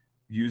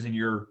 Using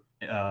your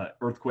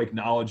earthquake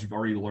knowledge you've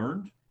already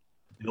learned,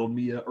 build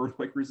me an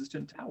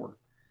earthquake-resistant tower.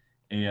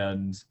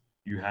 And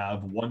you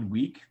have 1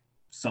 week,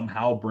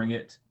 somehow bring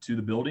it to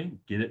the building,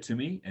 get it to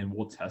me, and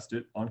we'll test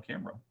it on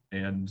camera.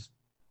 And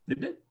they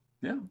did.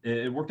 Yeah,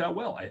 it worked out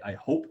well. I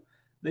hope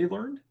they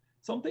learned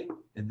something,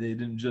 and they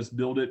didn't just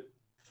build it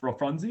for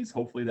funsies.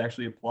 Hopefully they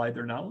actually applied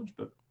their knowledge,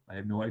 but I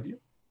have no idea.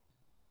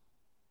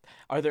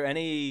 Are there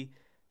any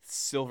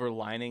silver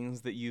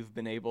linings that you've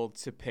been able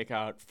to pick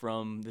out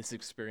from this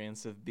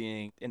experience of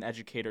being an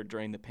educator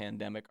during the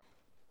pandemic?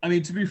 I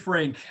mean, to be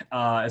frank,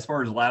 as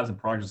far as labs and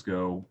projects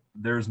go,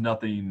 there's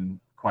nothing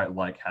quite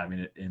like having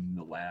it in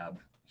the lab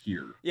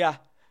here. Yeah,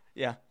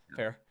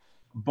 fair.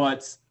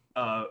 But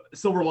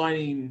silver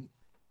lining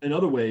in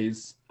other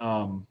ways,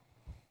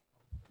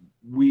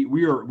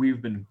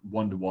 we've been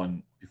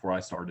one-to-one before I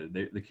started.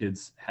 The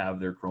kids have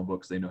their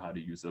Chromebooks. They know how to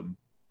use them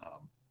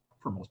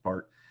for the most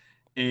part.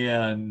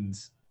 And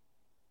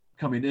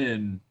coming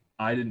in,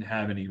 I didn't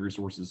have any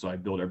resources, so I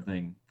built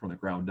everything from the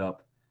ground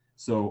up.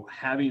 So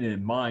having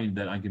in mind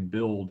that I can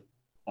build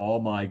all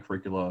my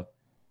curricula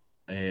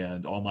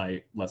and all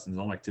my lessons,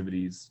 all my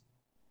activities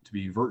to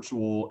be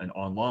virtual and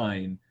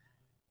online,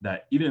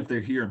 that even if they're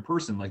here in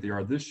person like they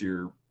are this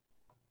year,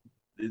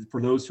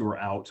 for those who are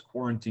out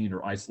quarantined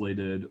or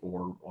isolated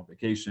or on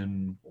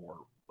vacation or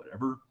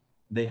whatever,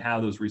 they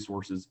have those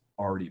resources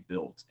already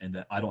built, and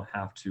that I don't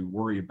have to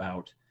worry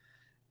about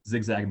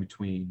zigzagging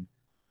between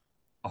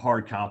a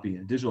hard copy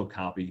and a digital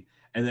copy.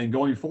 And then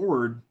going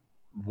forward,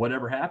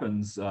 whatever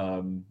happens,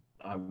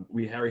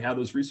 we already have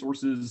those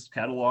resources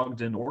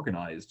cataloged and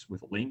organized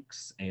with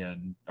links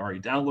and already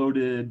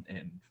downloaded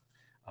and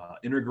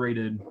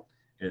integrated.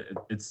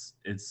 It's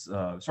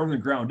starting from the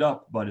ground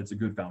up, but it's a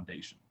good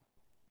foundation.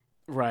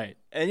 Right.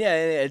 And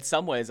yeah, in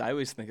some ways, I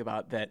always think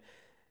about that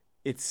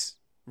it's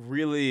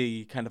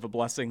really kind of a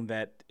blessing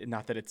that,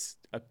 not that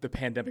the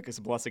pandemic is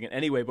a blessing in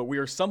any way, but we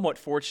are somewhat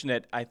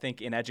fortunate, I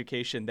think, in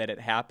education that it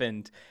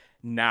happened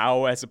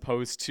now as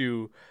opposed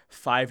to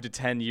 5 to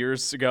 10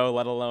 years ago,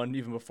 let alone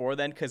even before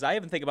then. Because I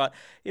even think about,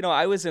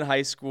 I was in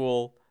high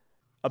school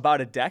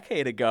about a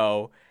decade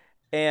ago,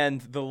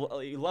 and the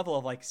level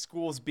of like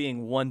schools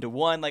being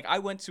one-to-one, like I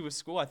went to a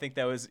school, I think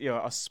that was,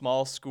 a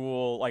small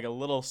school, like a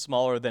little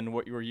smaller than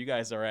where you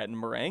guys are at in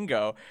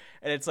Marengo.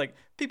 And it's like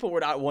people were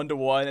not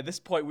one-to-one. At this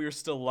point, we were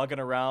still lugging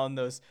around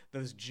those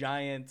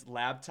giant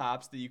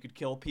laptops that you could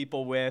kill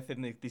people with,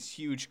 and these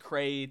huge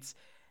crates.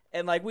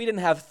 And like we didn't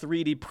have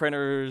 3D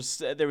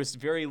printers. There was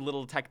very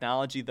little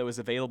technology that was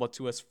available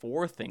to us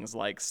for things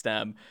like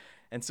STEM.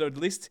 And so at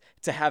least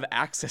to have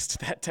access to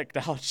that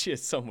technology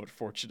is somewhat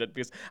fortunate,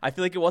 because I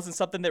feel like it wasn't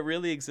something that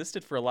really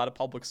existed for a lot of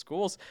public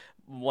schools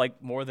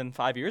like more than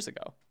 5 years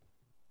ago.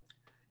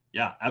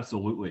 Yeah,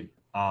 absolutely.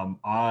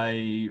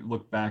 I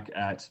look back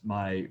at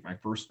my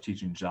first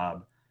teaching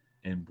job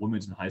in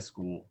Bloomington High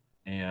School,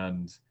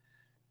 and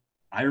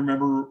I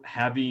remember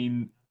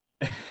having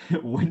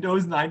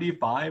Windows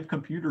 95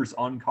 computers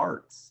on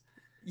carts.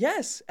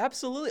 Yes,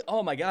 absolutely.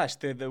 Oh my gosh,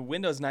 the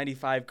Windows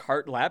 95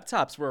 cart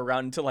laptops were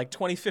around until like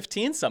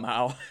 2015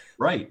 somehow.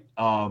 Right.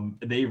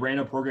 They ran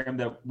a program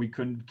that we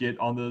couldn't get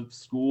on the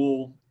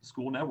school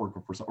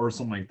network or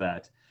something like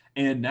that.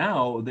 And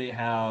now they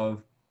have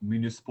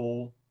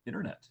municipal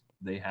internet.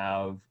 They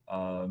have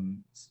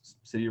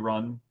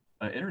city-run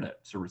internet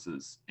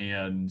services.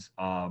 And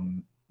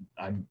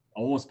I'm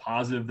almost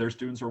positive their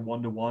students are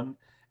one-to-one.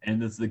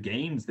 And it's the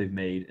gains they've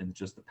made in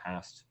just the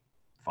past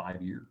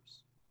 5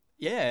 years.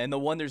 Yeah, and the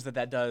wonders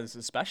that does,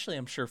 especially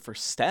I'm sure for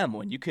STEM,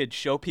 when you could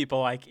show people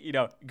like,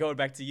 going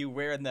back to you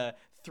wearing the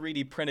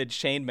 3D printed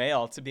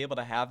chainmail, to be able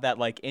to have that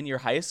like in your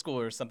high school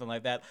or something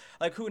like that.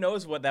 Like who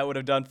knows what that would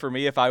have done for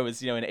me if I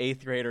was, in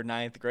 8th grade or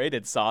 9th grade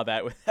and saw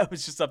that. That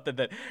was just something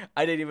that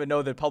I didn't even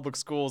know that public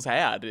schools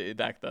had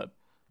back then.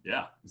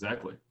 Yeah,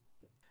 exactly.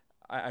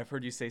 I've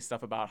heard you say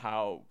stuff about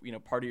how,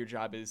 part of your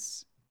job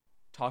is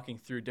talking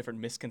through different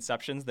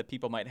misconceptions that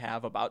people might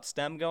have about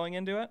STEM going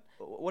into it.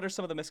 What are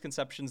some of the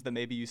misconceptions that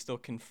maybe you still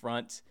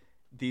confront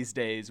these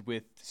days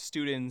with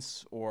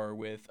students or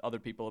with other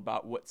people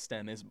about what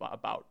STEM is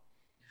about?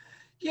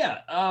 Yeah,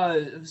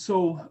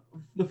 so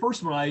the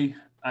first one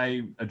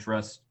I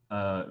address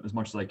as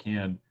much as I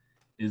can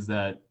is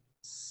that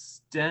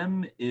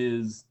STEM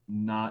is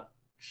not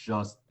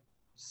just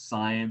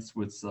science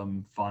with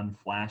some fun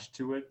flash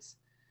to it.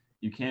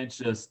 You can't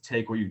just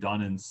take what you've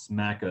done and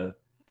smack a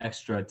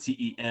extra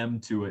TEM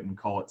to it and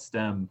call it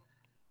STEM.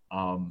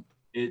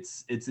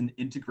 It's an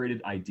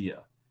integrated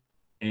idea.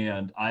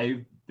 And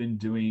I've been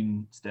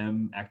doing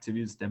STEM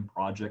activities, STEM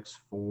projects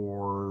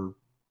for,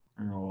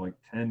 like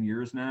 10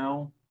 years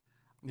now.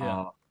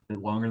 Yeah. A bit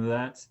longer than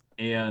that.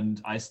 And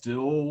I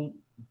still,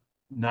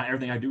 not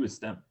everything I do is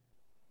STEM.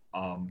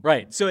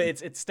 Right. So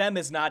it's STEM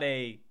is not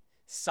a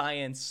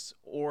science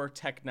or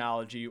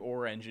technology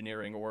or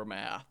engineering or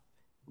math.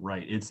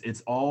 Right.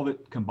 It's all of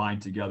it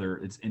combined together.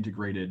 It's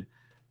integrated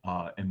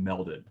and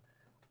melded.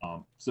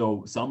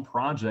 So some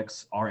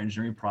projects are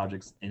engineering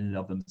projects in and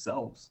of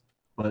themselves,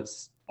 but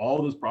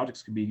all those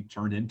projects can be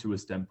turned into a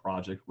STEM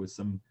project with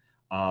some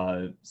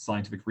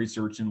scientific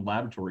research and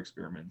laboratory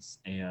experiments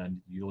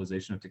and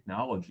utilization of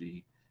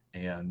technology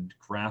and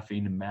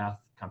graphing and math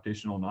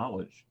computational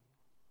knowledge.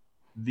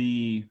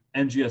 The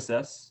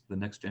NGSS, the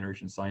Next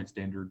Generation Science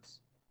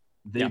Standards,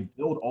 they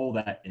build all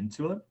that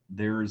into it.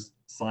 There's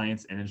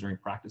science and engineering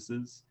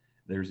practices.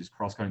 There's these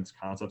cross-cutting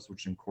concepts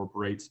which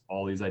incorporates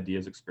all these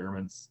ideas,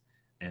 experiments,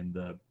 and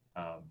the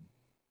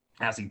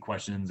asking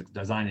questions,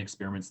 designing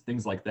experiments,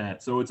 things like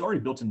that. So it's already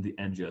built into the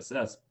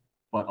NGSS,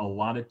 but a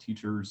lot of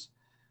teachers,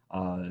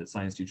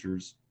 science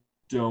teachers,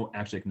 don't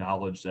actually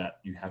acknowledge that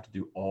you have to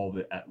do all of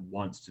it at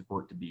once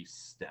for it to be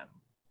STEM.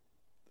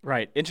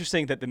 Right.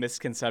 Interesting that the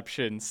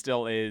misconception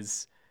still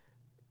is,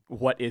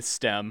 what is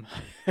STEM?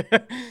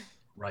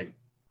 Right.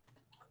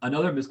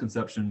 Another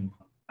misconception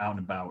out and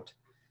about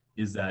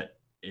is that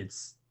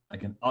it's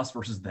like an us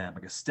versus them,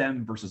 like a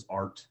STEM versus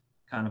art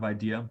kind of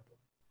idea.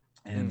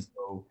 And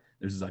so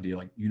there's this idea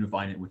like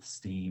unifying it with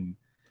STEAM.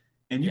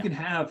 And you can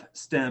have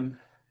STEM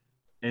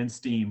and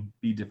STEAM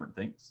be different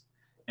things.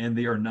 And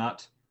they are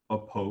not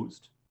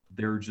opposed.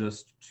 They're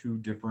just two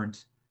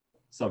different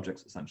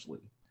subjects,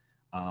 essentially.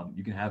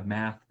 You can have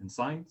math and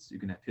science. You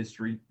can have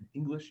history and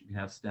English. You can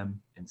have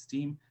STEM and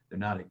STEAM. They're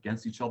not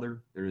against each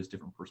other. There is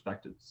different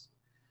perspectives.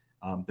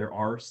 There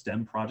are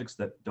STEM projects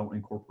that don't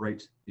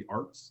incorporate the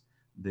arts.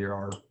 There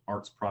are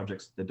arts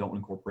projects that don't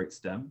incorporate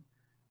STEM.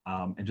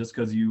 And just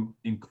because you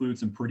include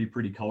some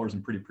pretty colors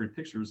and pretty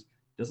pictures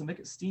doesn't make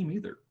it STEAM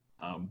either.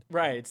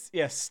 Right.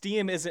 Yeah.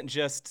 STEAM isn't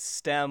just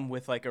STEM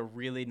with like a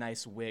really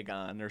nice wig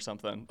on or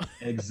something.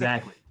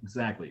 Exactly.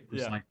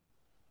 Yeah.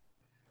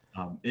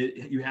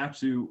 You have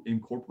to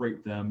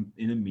incorporate them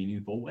in a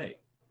meaningful way.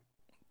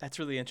 That's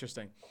really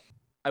interesting.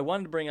 I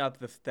wanted to bring up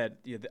that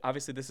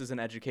obviously this is an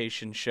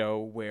education show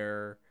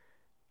where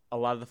a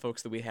lot of the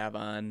folks that we have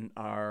on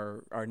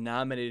are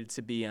nominated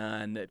to be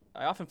on.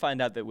 I often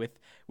find out that with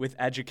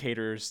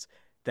educators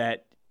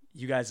that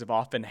you guys have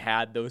often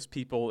had those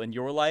people in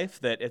your life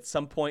that at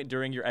some point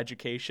during your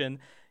education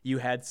you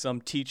had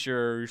some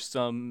teacher,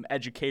 some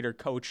educator,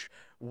 coach,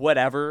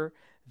 whatever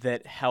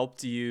that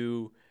helped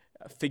you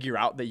figure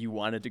out that you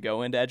wanted to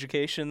go into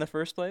education in the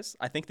first place.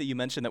 I think that you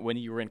mentioned that when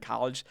you were in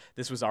college,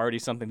 this was already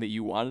something that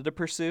you wanted to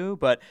pursue,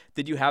 but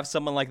did you have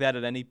someone like that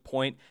at any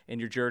point in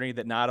your journey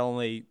that not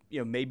only,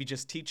 maybe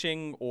just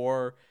teaching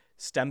or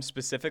STEM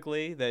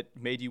specifically that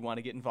made you want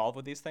to get involved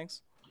with these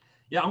things?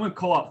 Yeah, I'm going to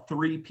call out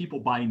 3 people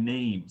by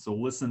name, so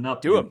listen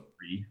up. Do them.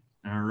 3.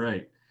 All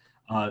right.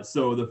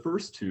 So the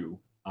first 2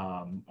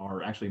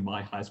 are actually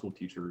my high school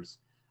teachers,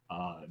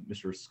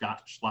 Mr.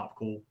 Scott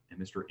Schlapkel and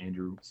Mr.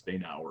 Andrew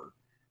Spainauer.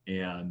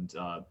 And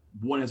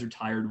one has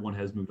retired, one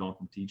has moved on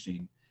from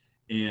teaching,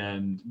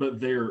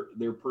 but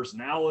their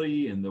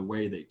personality and the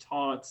way they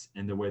taught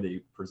and the way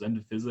they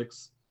presented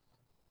physics,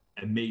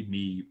 it made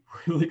me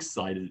really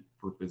excited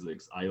for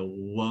physics. I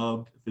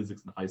loved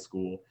physics in high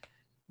school.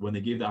 When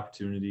they gave the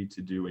opportunity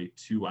to do a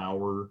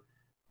 2-hour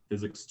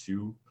physics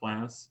 2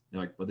 class,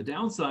 they're like, but the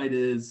downside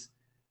is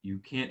you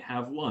can't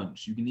have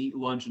lunch. You can eat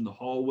lunch in the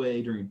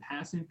hallway during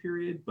passing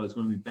period, but it's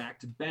going to be back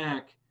to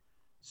back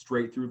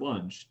straight through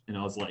lunch. And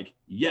I was like,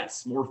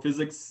 yes, more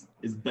physics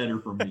is better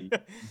for me.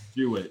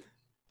 Do it.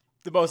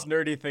 The most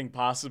nerdy thing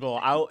possible.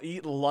 I'll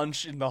eat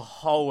lunch in the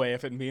hallway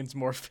if it means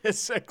more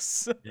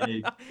physics.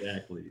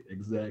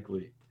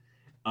 Exactly.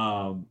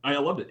 I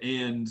loved it.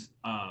 And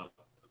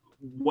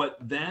what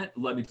that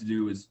led me to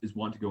do is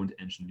want to go into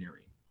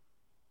engineering.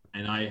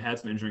 And I had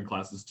some engineering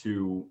classes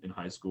too in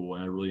high school,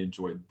 and I really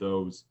enjoyed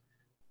those.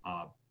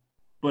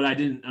 But I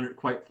didn't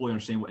quite fully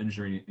understand what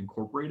engineering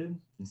incorporated.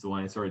 And so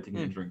when I started taking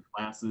engineering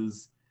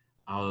classes,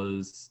 I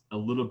was a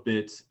little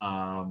bit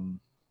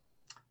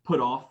put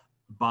off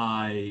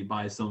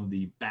by some of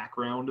the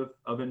background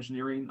of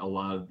engineering, a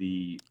lot of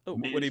the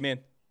what do you mean?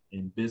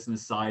 And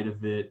business side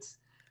of it.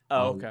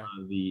 Okay.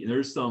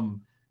 There's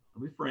some,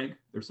 I'll be frank,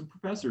 there's some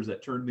professors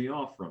that turned me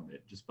off from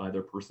it just by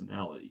their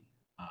personality.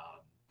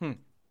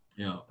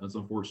 That's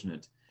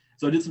unfortunate.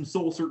 So I did some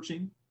soul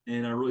searching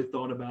and I really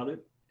thought about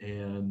it.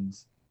 And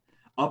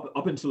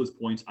up until this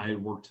point, I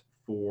had worked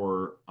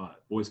for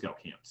Boy Scout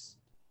camps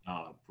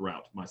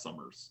throughout my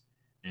summers.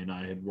 And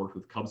I had worked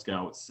with Cub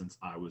Scouts since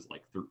I was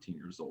like 13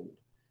 years old.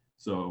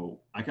 So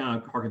I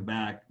kind of harkened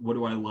back. What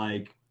do I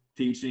like?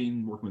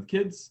 Teaching, working with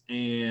kids,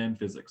 and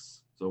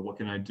physics. So what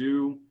can I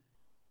do?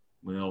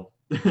 Well,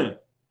 how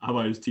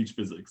about I just teach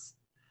physics?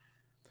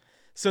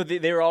 So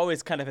they were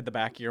always kind of at the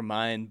back of your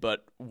mind,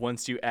 but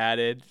once you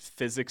added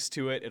physics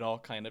to it, it all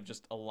kind of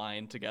just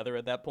aligned together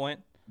at that point?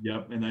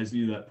 Yep, and I just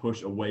needed that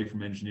push away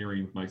from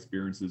engineering with my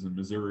experiences in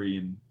Missouri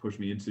and push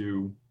me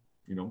into,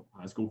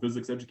 high school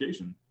physics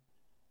education.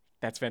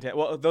 That's fantastic.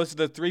 Well, those are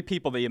the 3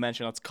 people that you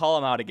mentioned. Let's call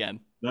them out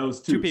again. That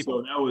was 2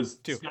 people. So that was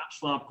 2. Scott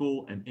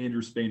Schlapkel and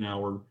Andrew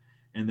Spainauer.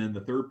 And then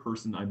the third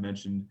person I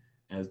mentioned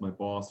as my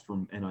boss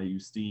from NIU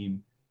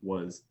STEAM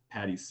was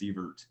Patty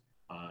Sievert.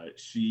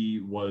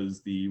 She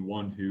was the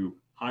one who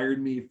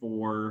hired me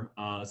for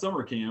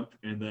summer camp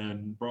and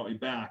then brought me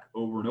back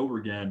over and over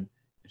again.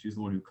 And she's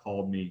the one who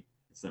called me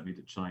and sent me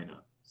to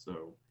China.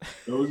 So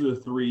those are the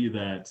 3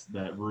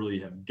 that really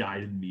have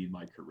guided me in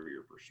my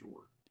career for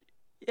sure.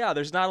 Yeah,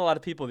 there's not a lot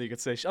of people that you could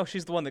say, oh,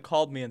 she's the one that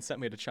called me and sent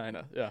me to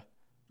China. Yeah.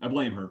 I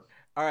blame her.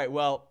 All right,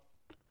 well,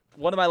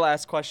 one of my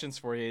last questions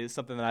for you is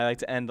something that I like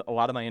to end a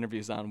lot of my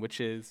interviews on, which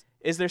is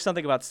there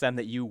something about STEM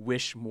that you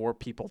wish more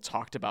people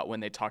talked about when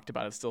they talked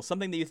about it still?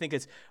 Something that you think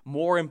is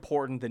more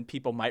important than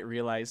people might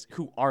realize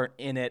who aren't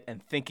in it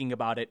and thinking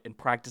about it and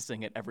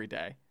practicing it every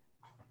day?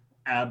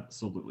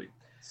 Absolutely.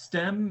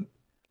 STEM,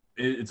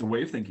 it's a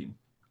way of thinking.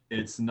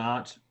 It's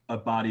not a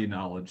body of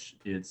knowledge.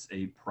 It's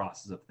a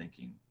process of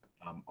thinking.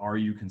 Are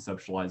you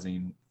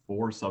conceptualizing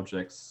 4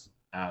 subjects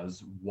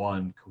as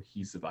one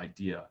cohesive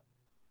idea?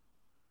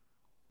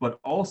 But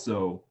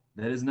also,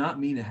 that does not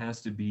mean it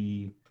has to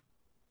be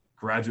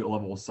graduate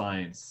level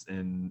science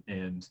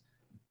and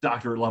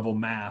doctorate level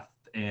math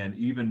and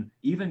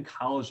even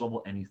college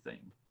level anything.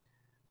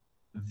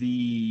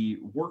 The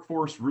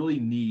workforce really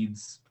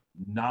needs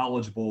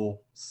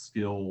knowledgeable,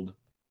 skilled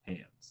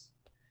hands.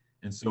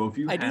 And so if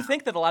you I do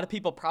think that a lot of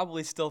people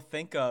probably still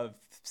think of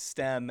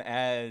STEM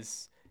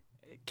as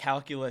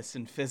calculus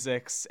and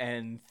physics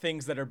and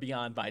things that are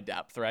beyond my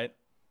depth, right?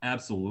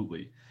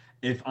 Absolutely.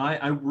 If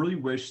I really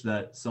wish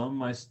that some of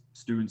my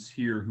students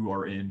here who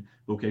are in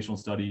vocational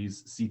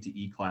studies,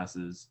 CTE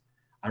classes,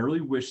 I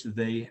really wish that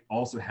they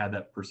also had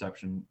that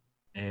perception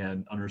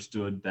and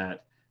understood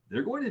that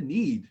they're going to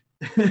need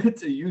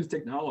to use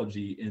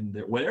technology in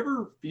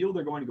whatever field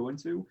they're going to go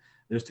into.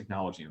 There's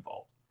technology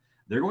involved.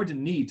 they're going to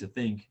need to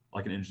think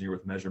like an engineer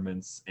with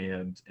measurements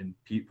and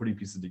putting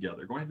pieces together.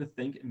 They're going to have to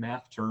think in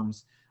math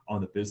terms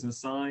on the business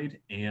side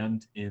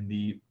and in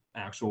the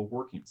actual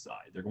working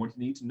side. They're going to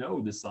need to know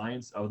the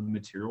science of the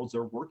materials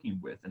they're working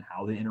with and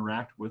how they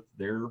interact with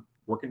their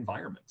work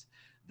environment.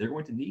 They're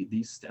going to need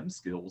these STEM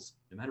skills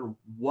no matter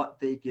what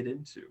they get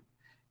into.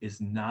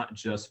 It's not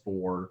just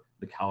for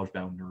the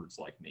college-bound nerds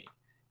like me.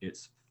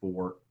 It's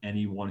for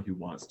anyone who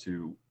wants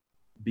to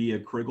be a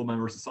critical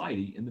member of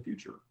society in the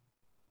future.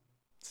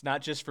 It's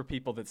not just for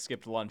people that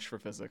skipped lunch for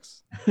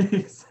physics.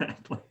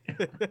 Exactly.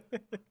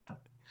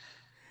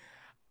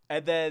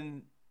 And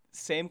then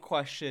same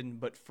question,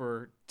 but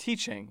for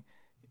teaching.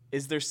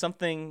 Is there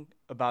something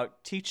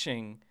about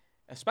teaching,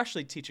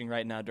 especially teaching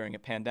right now during a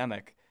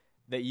pandemic,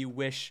 that you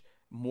wish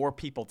more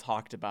people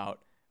talked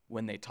about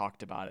when they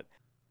talked about it?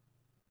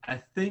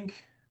 I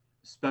think,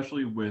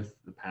 especially with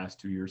the past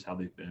 2 years, how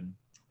they've been,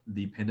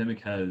 the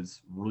pandemic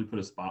has really put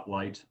a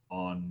spotlight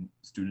on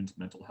students'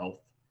 mental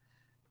health,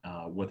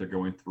 what they're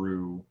going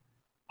through,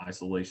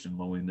 isolation,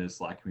 loneliness,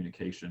 lack of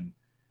communication.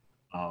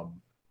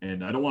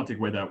 And I don't want to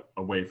take that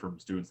away from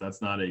students.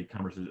 That's not a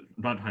conversation.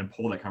 I'm not trying to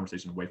pull that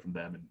conversation away from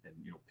them, and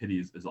pity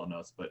is on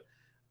us. But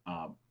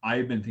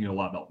I've been thinking a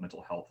lot about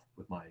mental health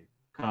with my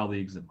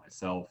colleagues and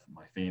myself, and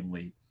my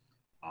family,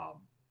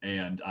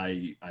 and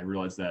I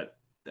realized that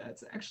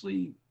that's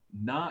actually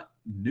not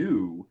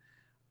new.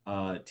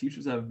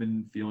 Teachers have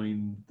been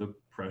feeling the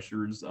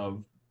pressures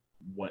of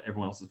what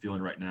everyone else is feeling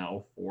right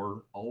now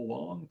for a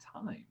long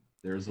time.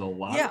 There's a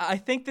lot. Yeah, I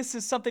think this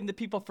is something that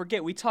people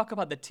forget. We talk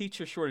about the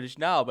teacher shortage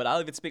now, but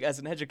I'll even speak as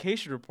an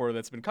education reporter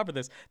that's been covered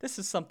this. This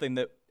is something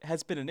that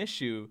has been an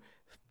issue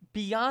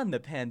beyond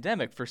the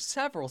pandemic for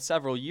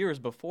several years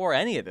before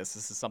any of this.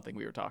 This is something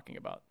we were talking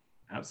about.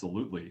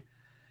 Absolutely.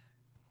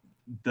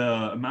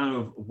 The amount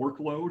of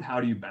workload,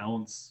 how do you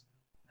balance?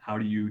 How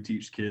do you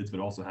teach kids, but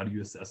also how do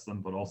you assess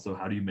them? But also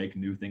how do you make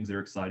new things that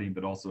are exciting?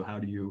 But also how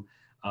do you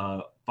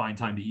find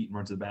time to eat and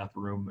run to the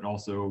bathroom? And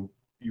also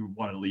you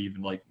want to leave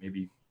and like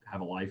maybe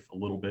have a life a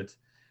little bit.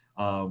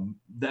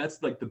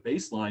 That's like the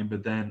baseline.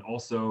 But then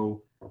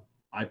also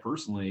I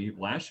personally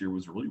last year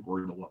was really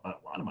worried about a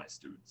lot of my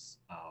students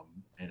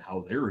and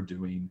how they were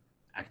doing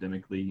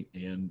academically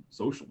and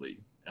socially.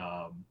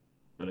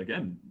 But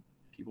again,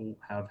 people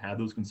have had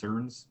those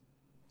concerns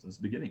since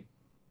the beginning.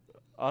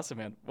 Awesome,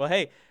 man. Well,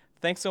 hey,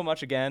 thanks so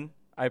much again.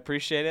 I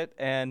appreciate it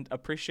and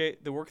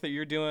appreciate the work that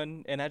you're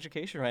doing in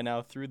education right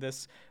now through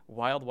this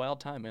wild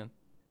time, man.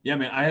 Yeah,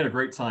 man, I had a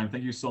great time.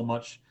 Thank you so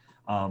much.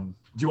 Do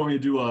you want me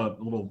to do a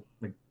little,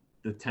 like,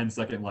 the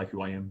 10-second, like,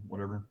 who I am,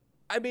 whatever?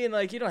 I mean,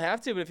 like, you don't have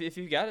to, but if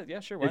you got it, yeah,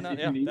 sure, why not?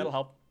 Yeah, that'll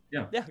help.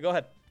 Yeah, go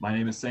ahead. My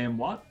name is Sam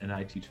Watt, and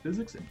I teach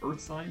physics and earth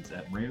science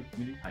at Marino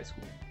Community High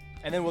School.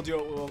 And then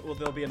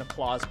there'll be an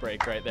applause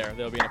break right there.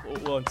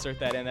 We'll insert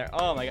that in there.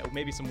 Oh my God,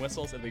 maybe some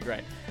whistles. It'll be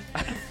great.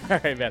 All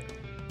right, man.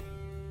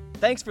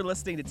 Thanks for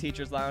listening to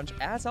Teachers Lounge.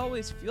 As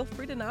always, feel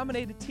free to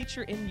nominate a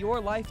teacher in your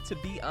life to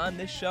be on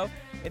this show.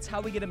 It's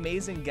how we get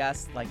amazing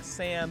guests like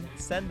Sam.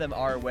 Send them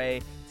our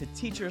way to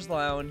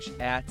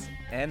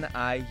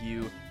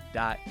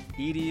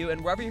teacherslounge@niu.edu.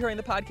 And wherever you're hearing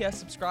the podcast,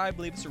 subscribe,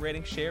 leave us a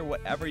rating, share,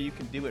 whatever you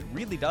can do. It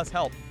really does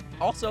help.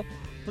 Also,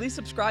 please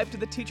subscribe to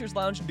the Teachers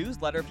Lounge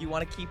newsletter if you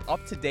want to keep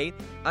up to date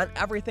on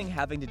everything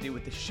having to do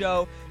with the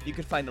show. You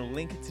can find a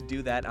link to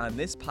do that on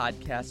this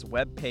podcast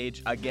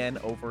webpage, again,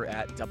 over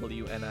at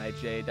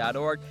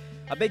WNIJ.org.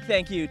 A big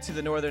thank you to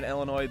the Northern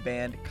Illinois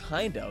band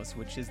Kindos,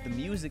 which is the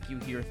music you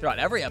hear throughout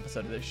every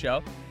episode of this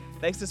show.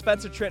 Thanks to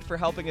Spencer Tritt for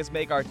helping us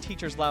make our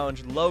Teachers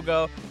Lounge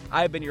logo.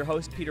 I've been your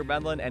host, Peter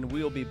Bendlin, and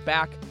we will be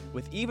back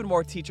with even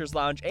more Teachers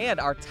Lounge and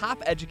our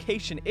top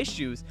education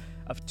issues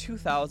of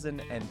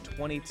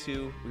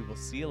 2022. We will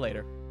see you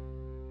later.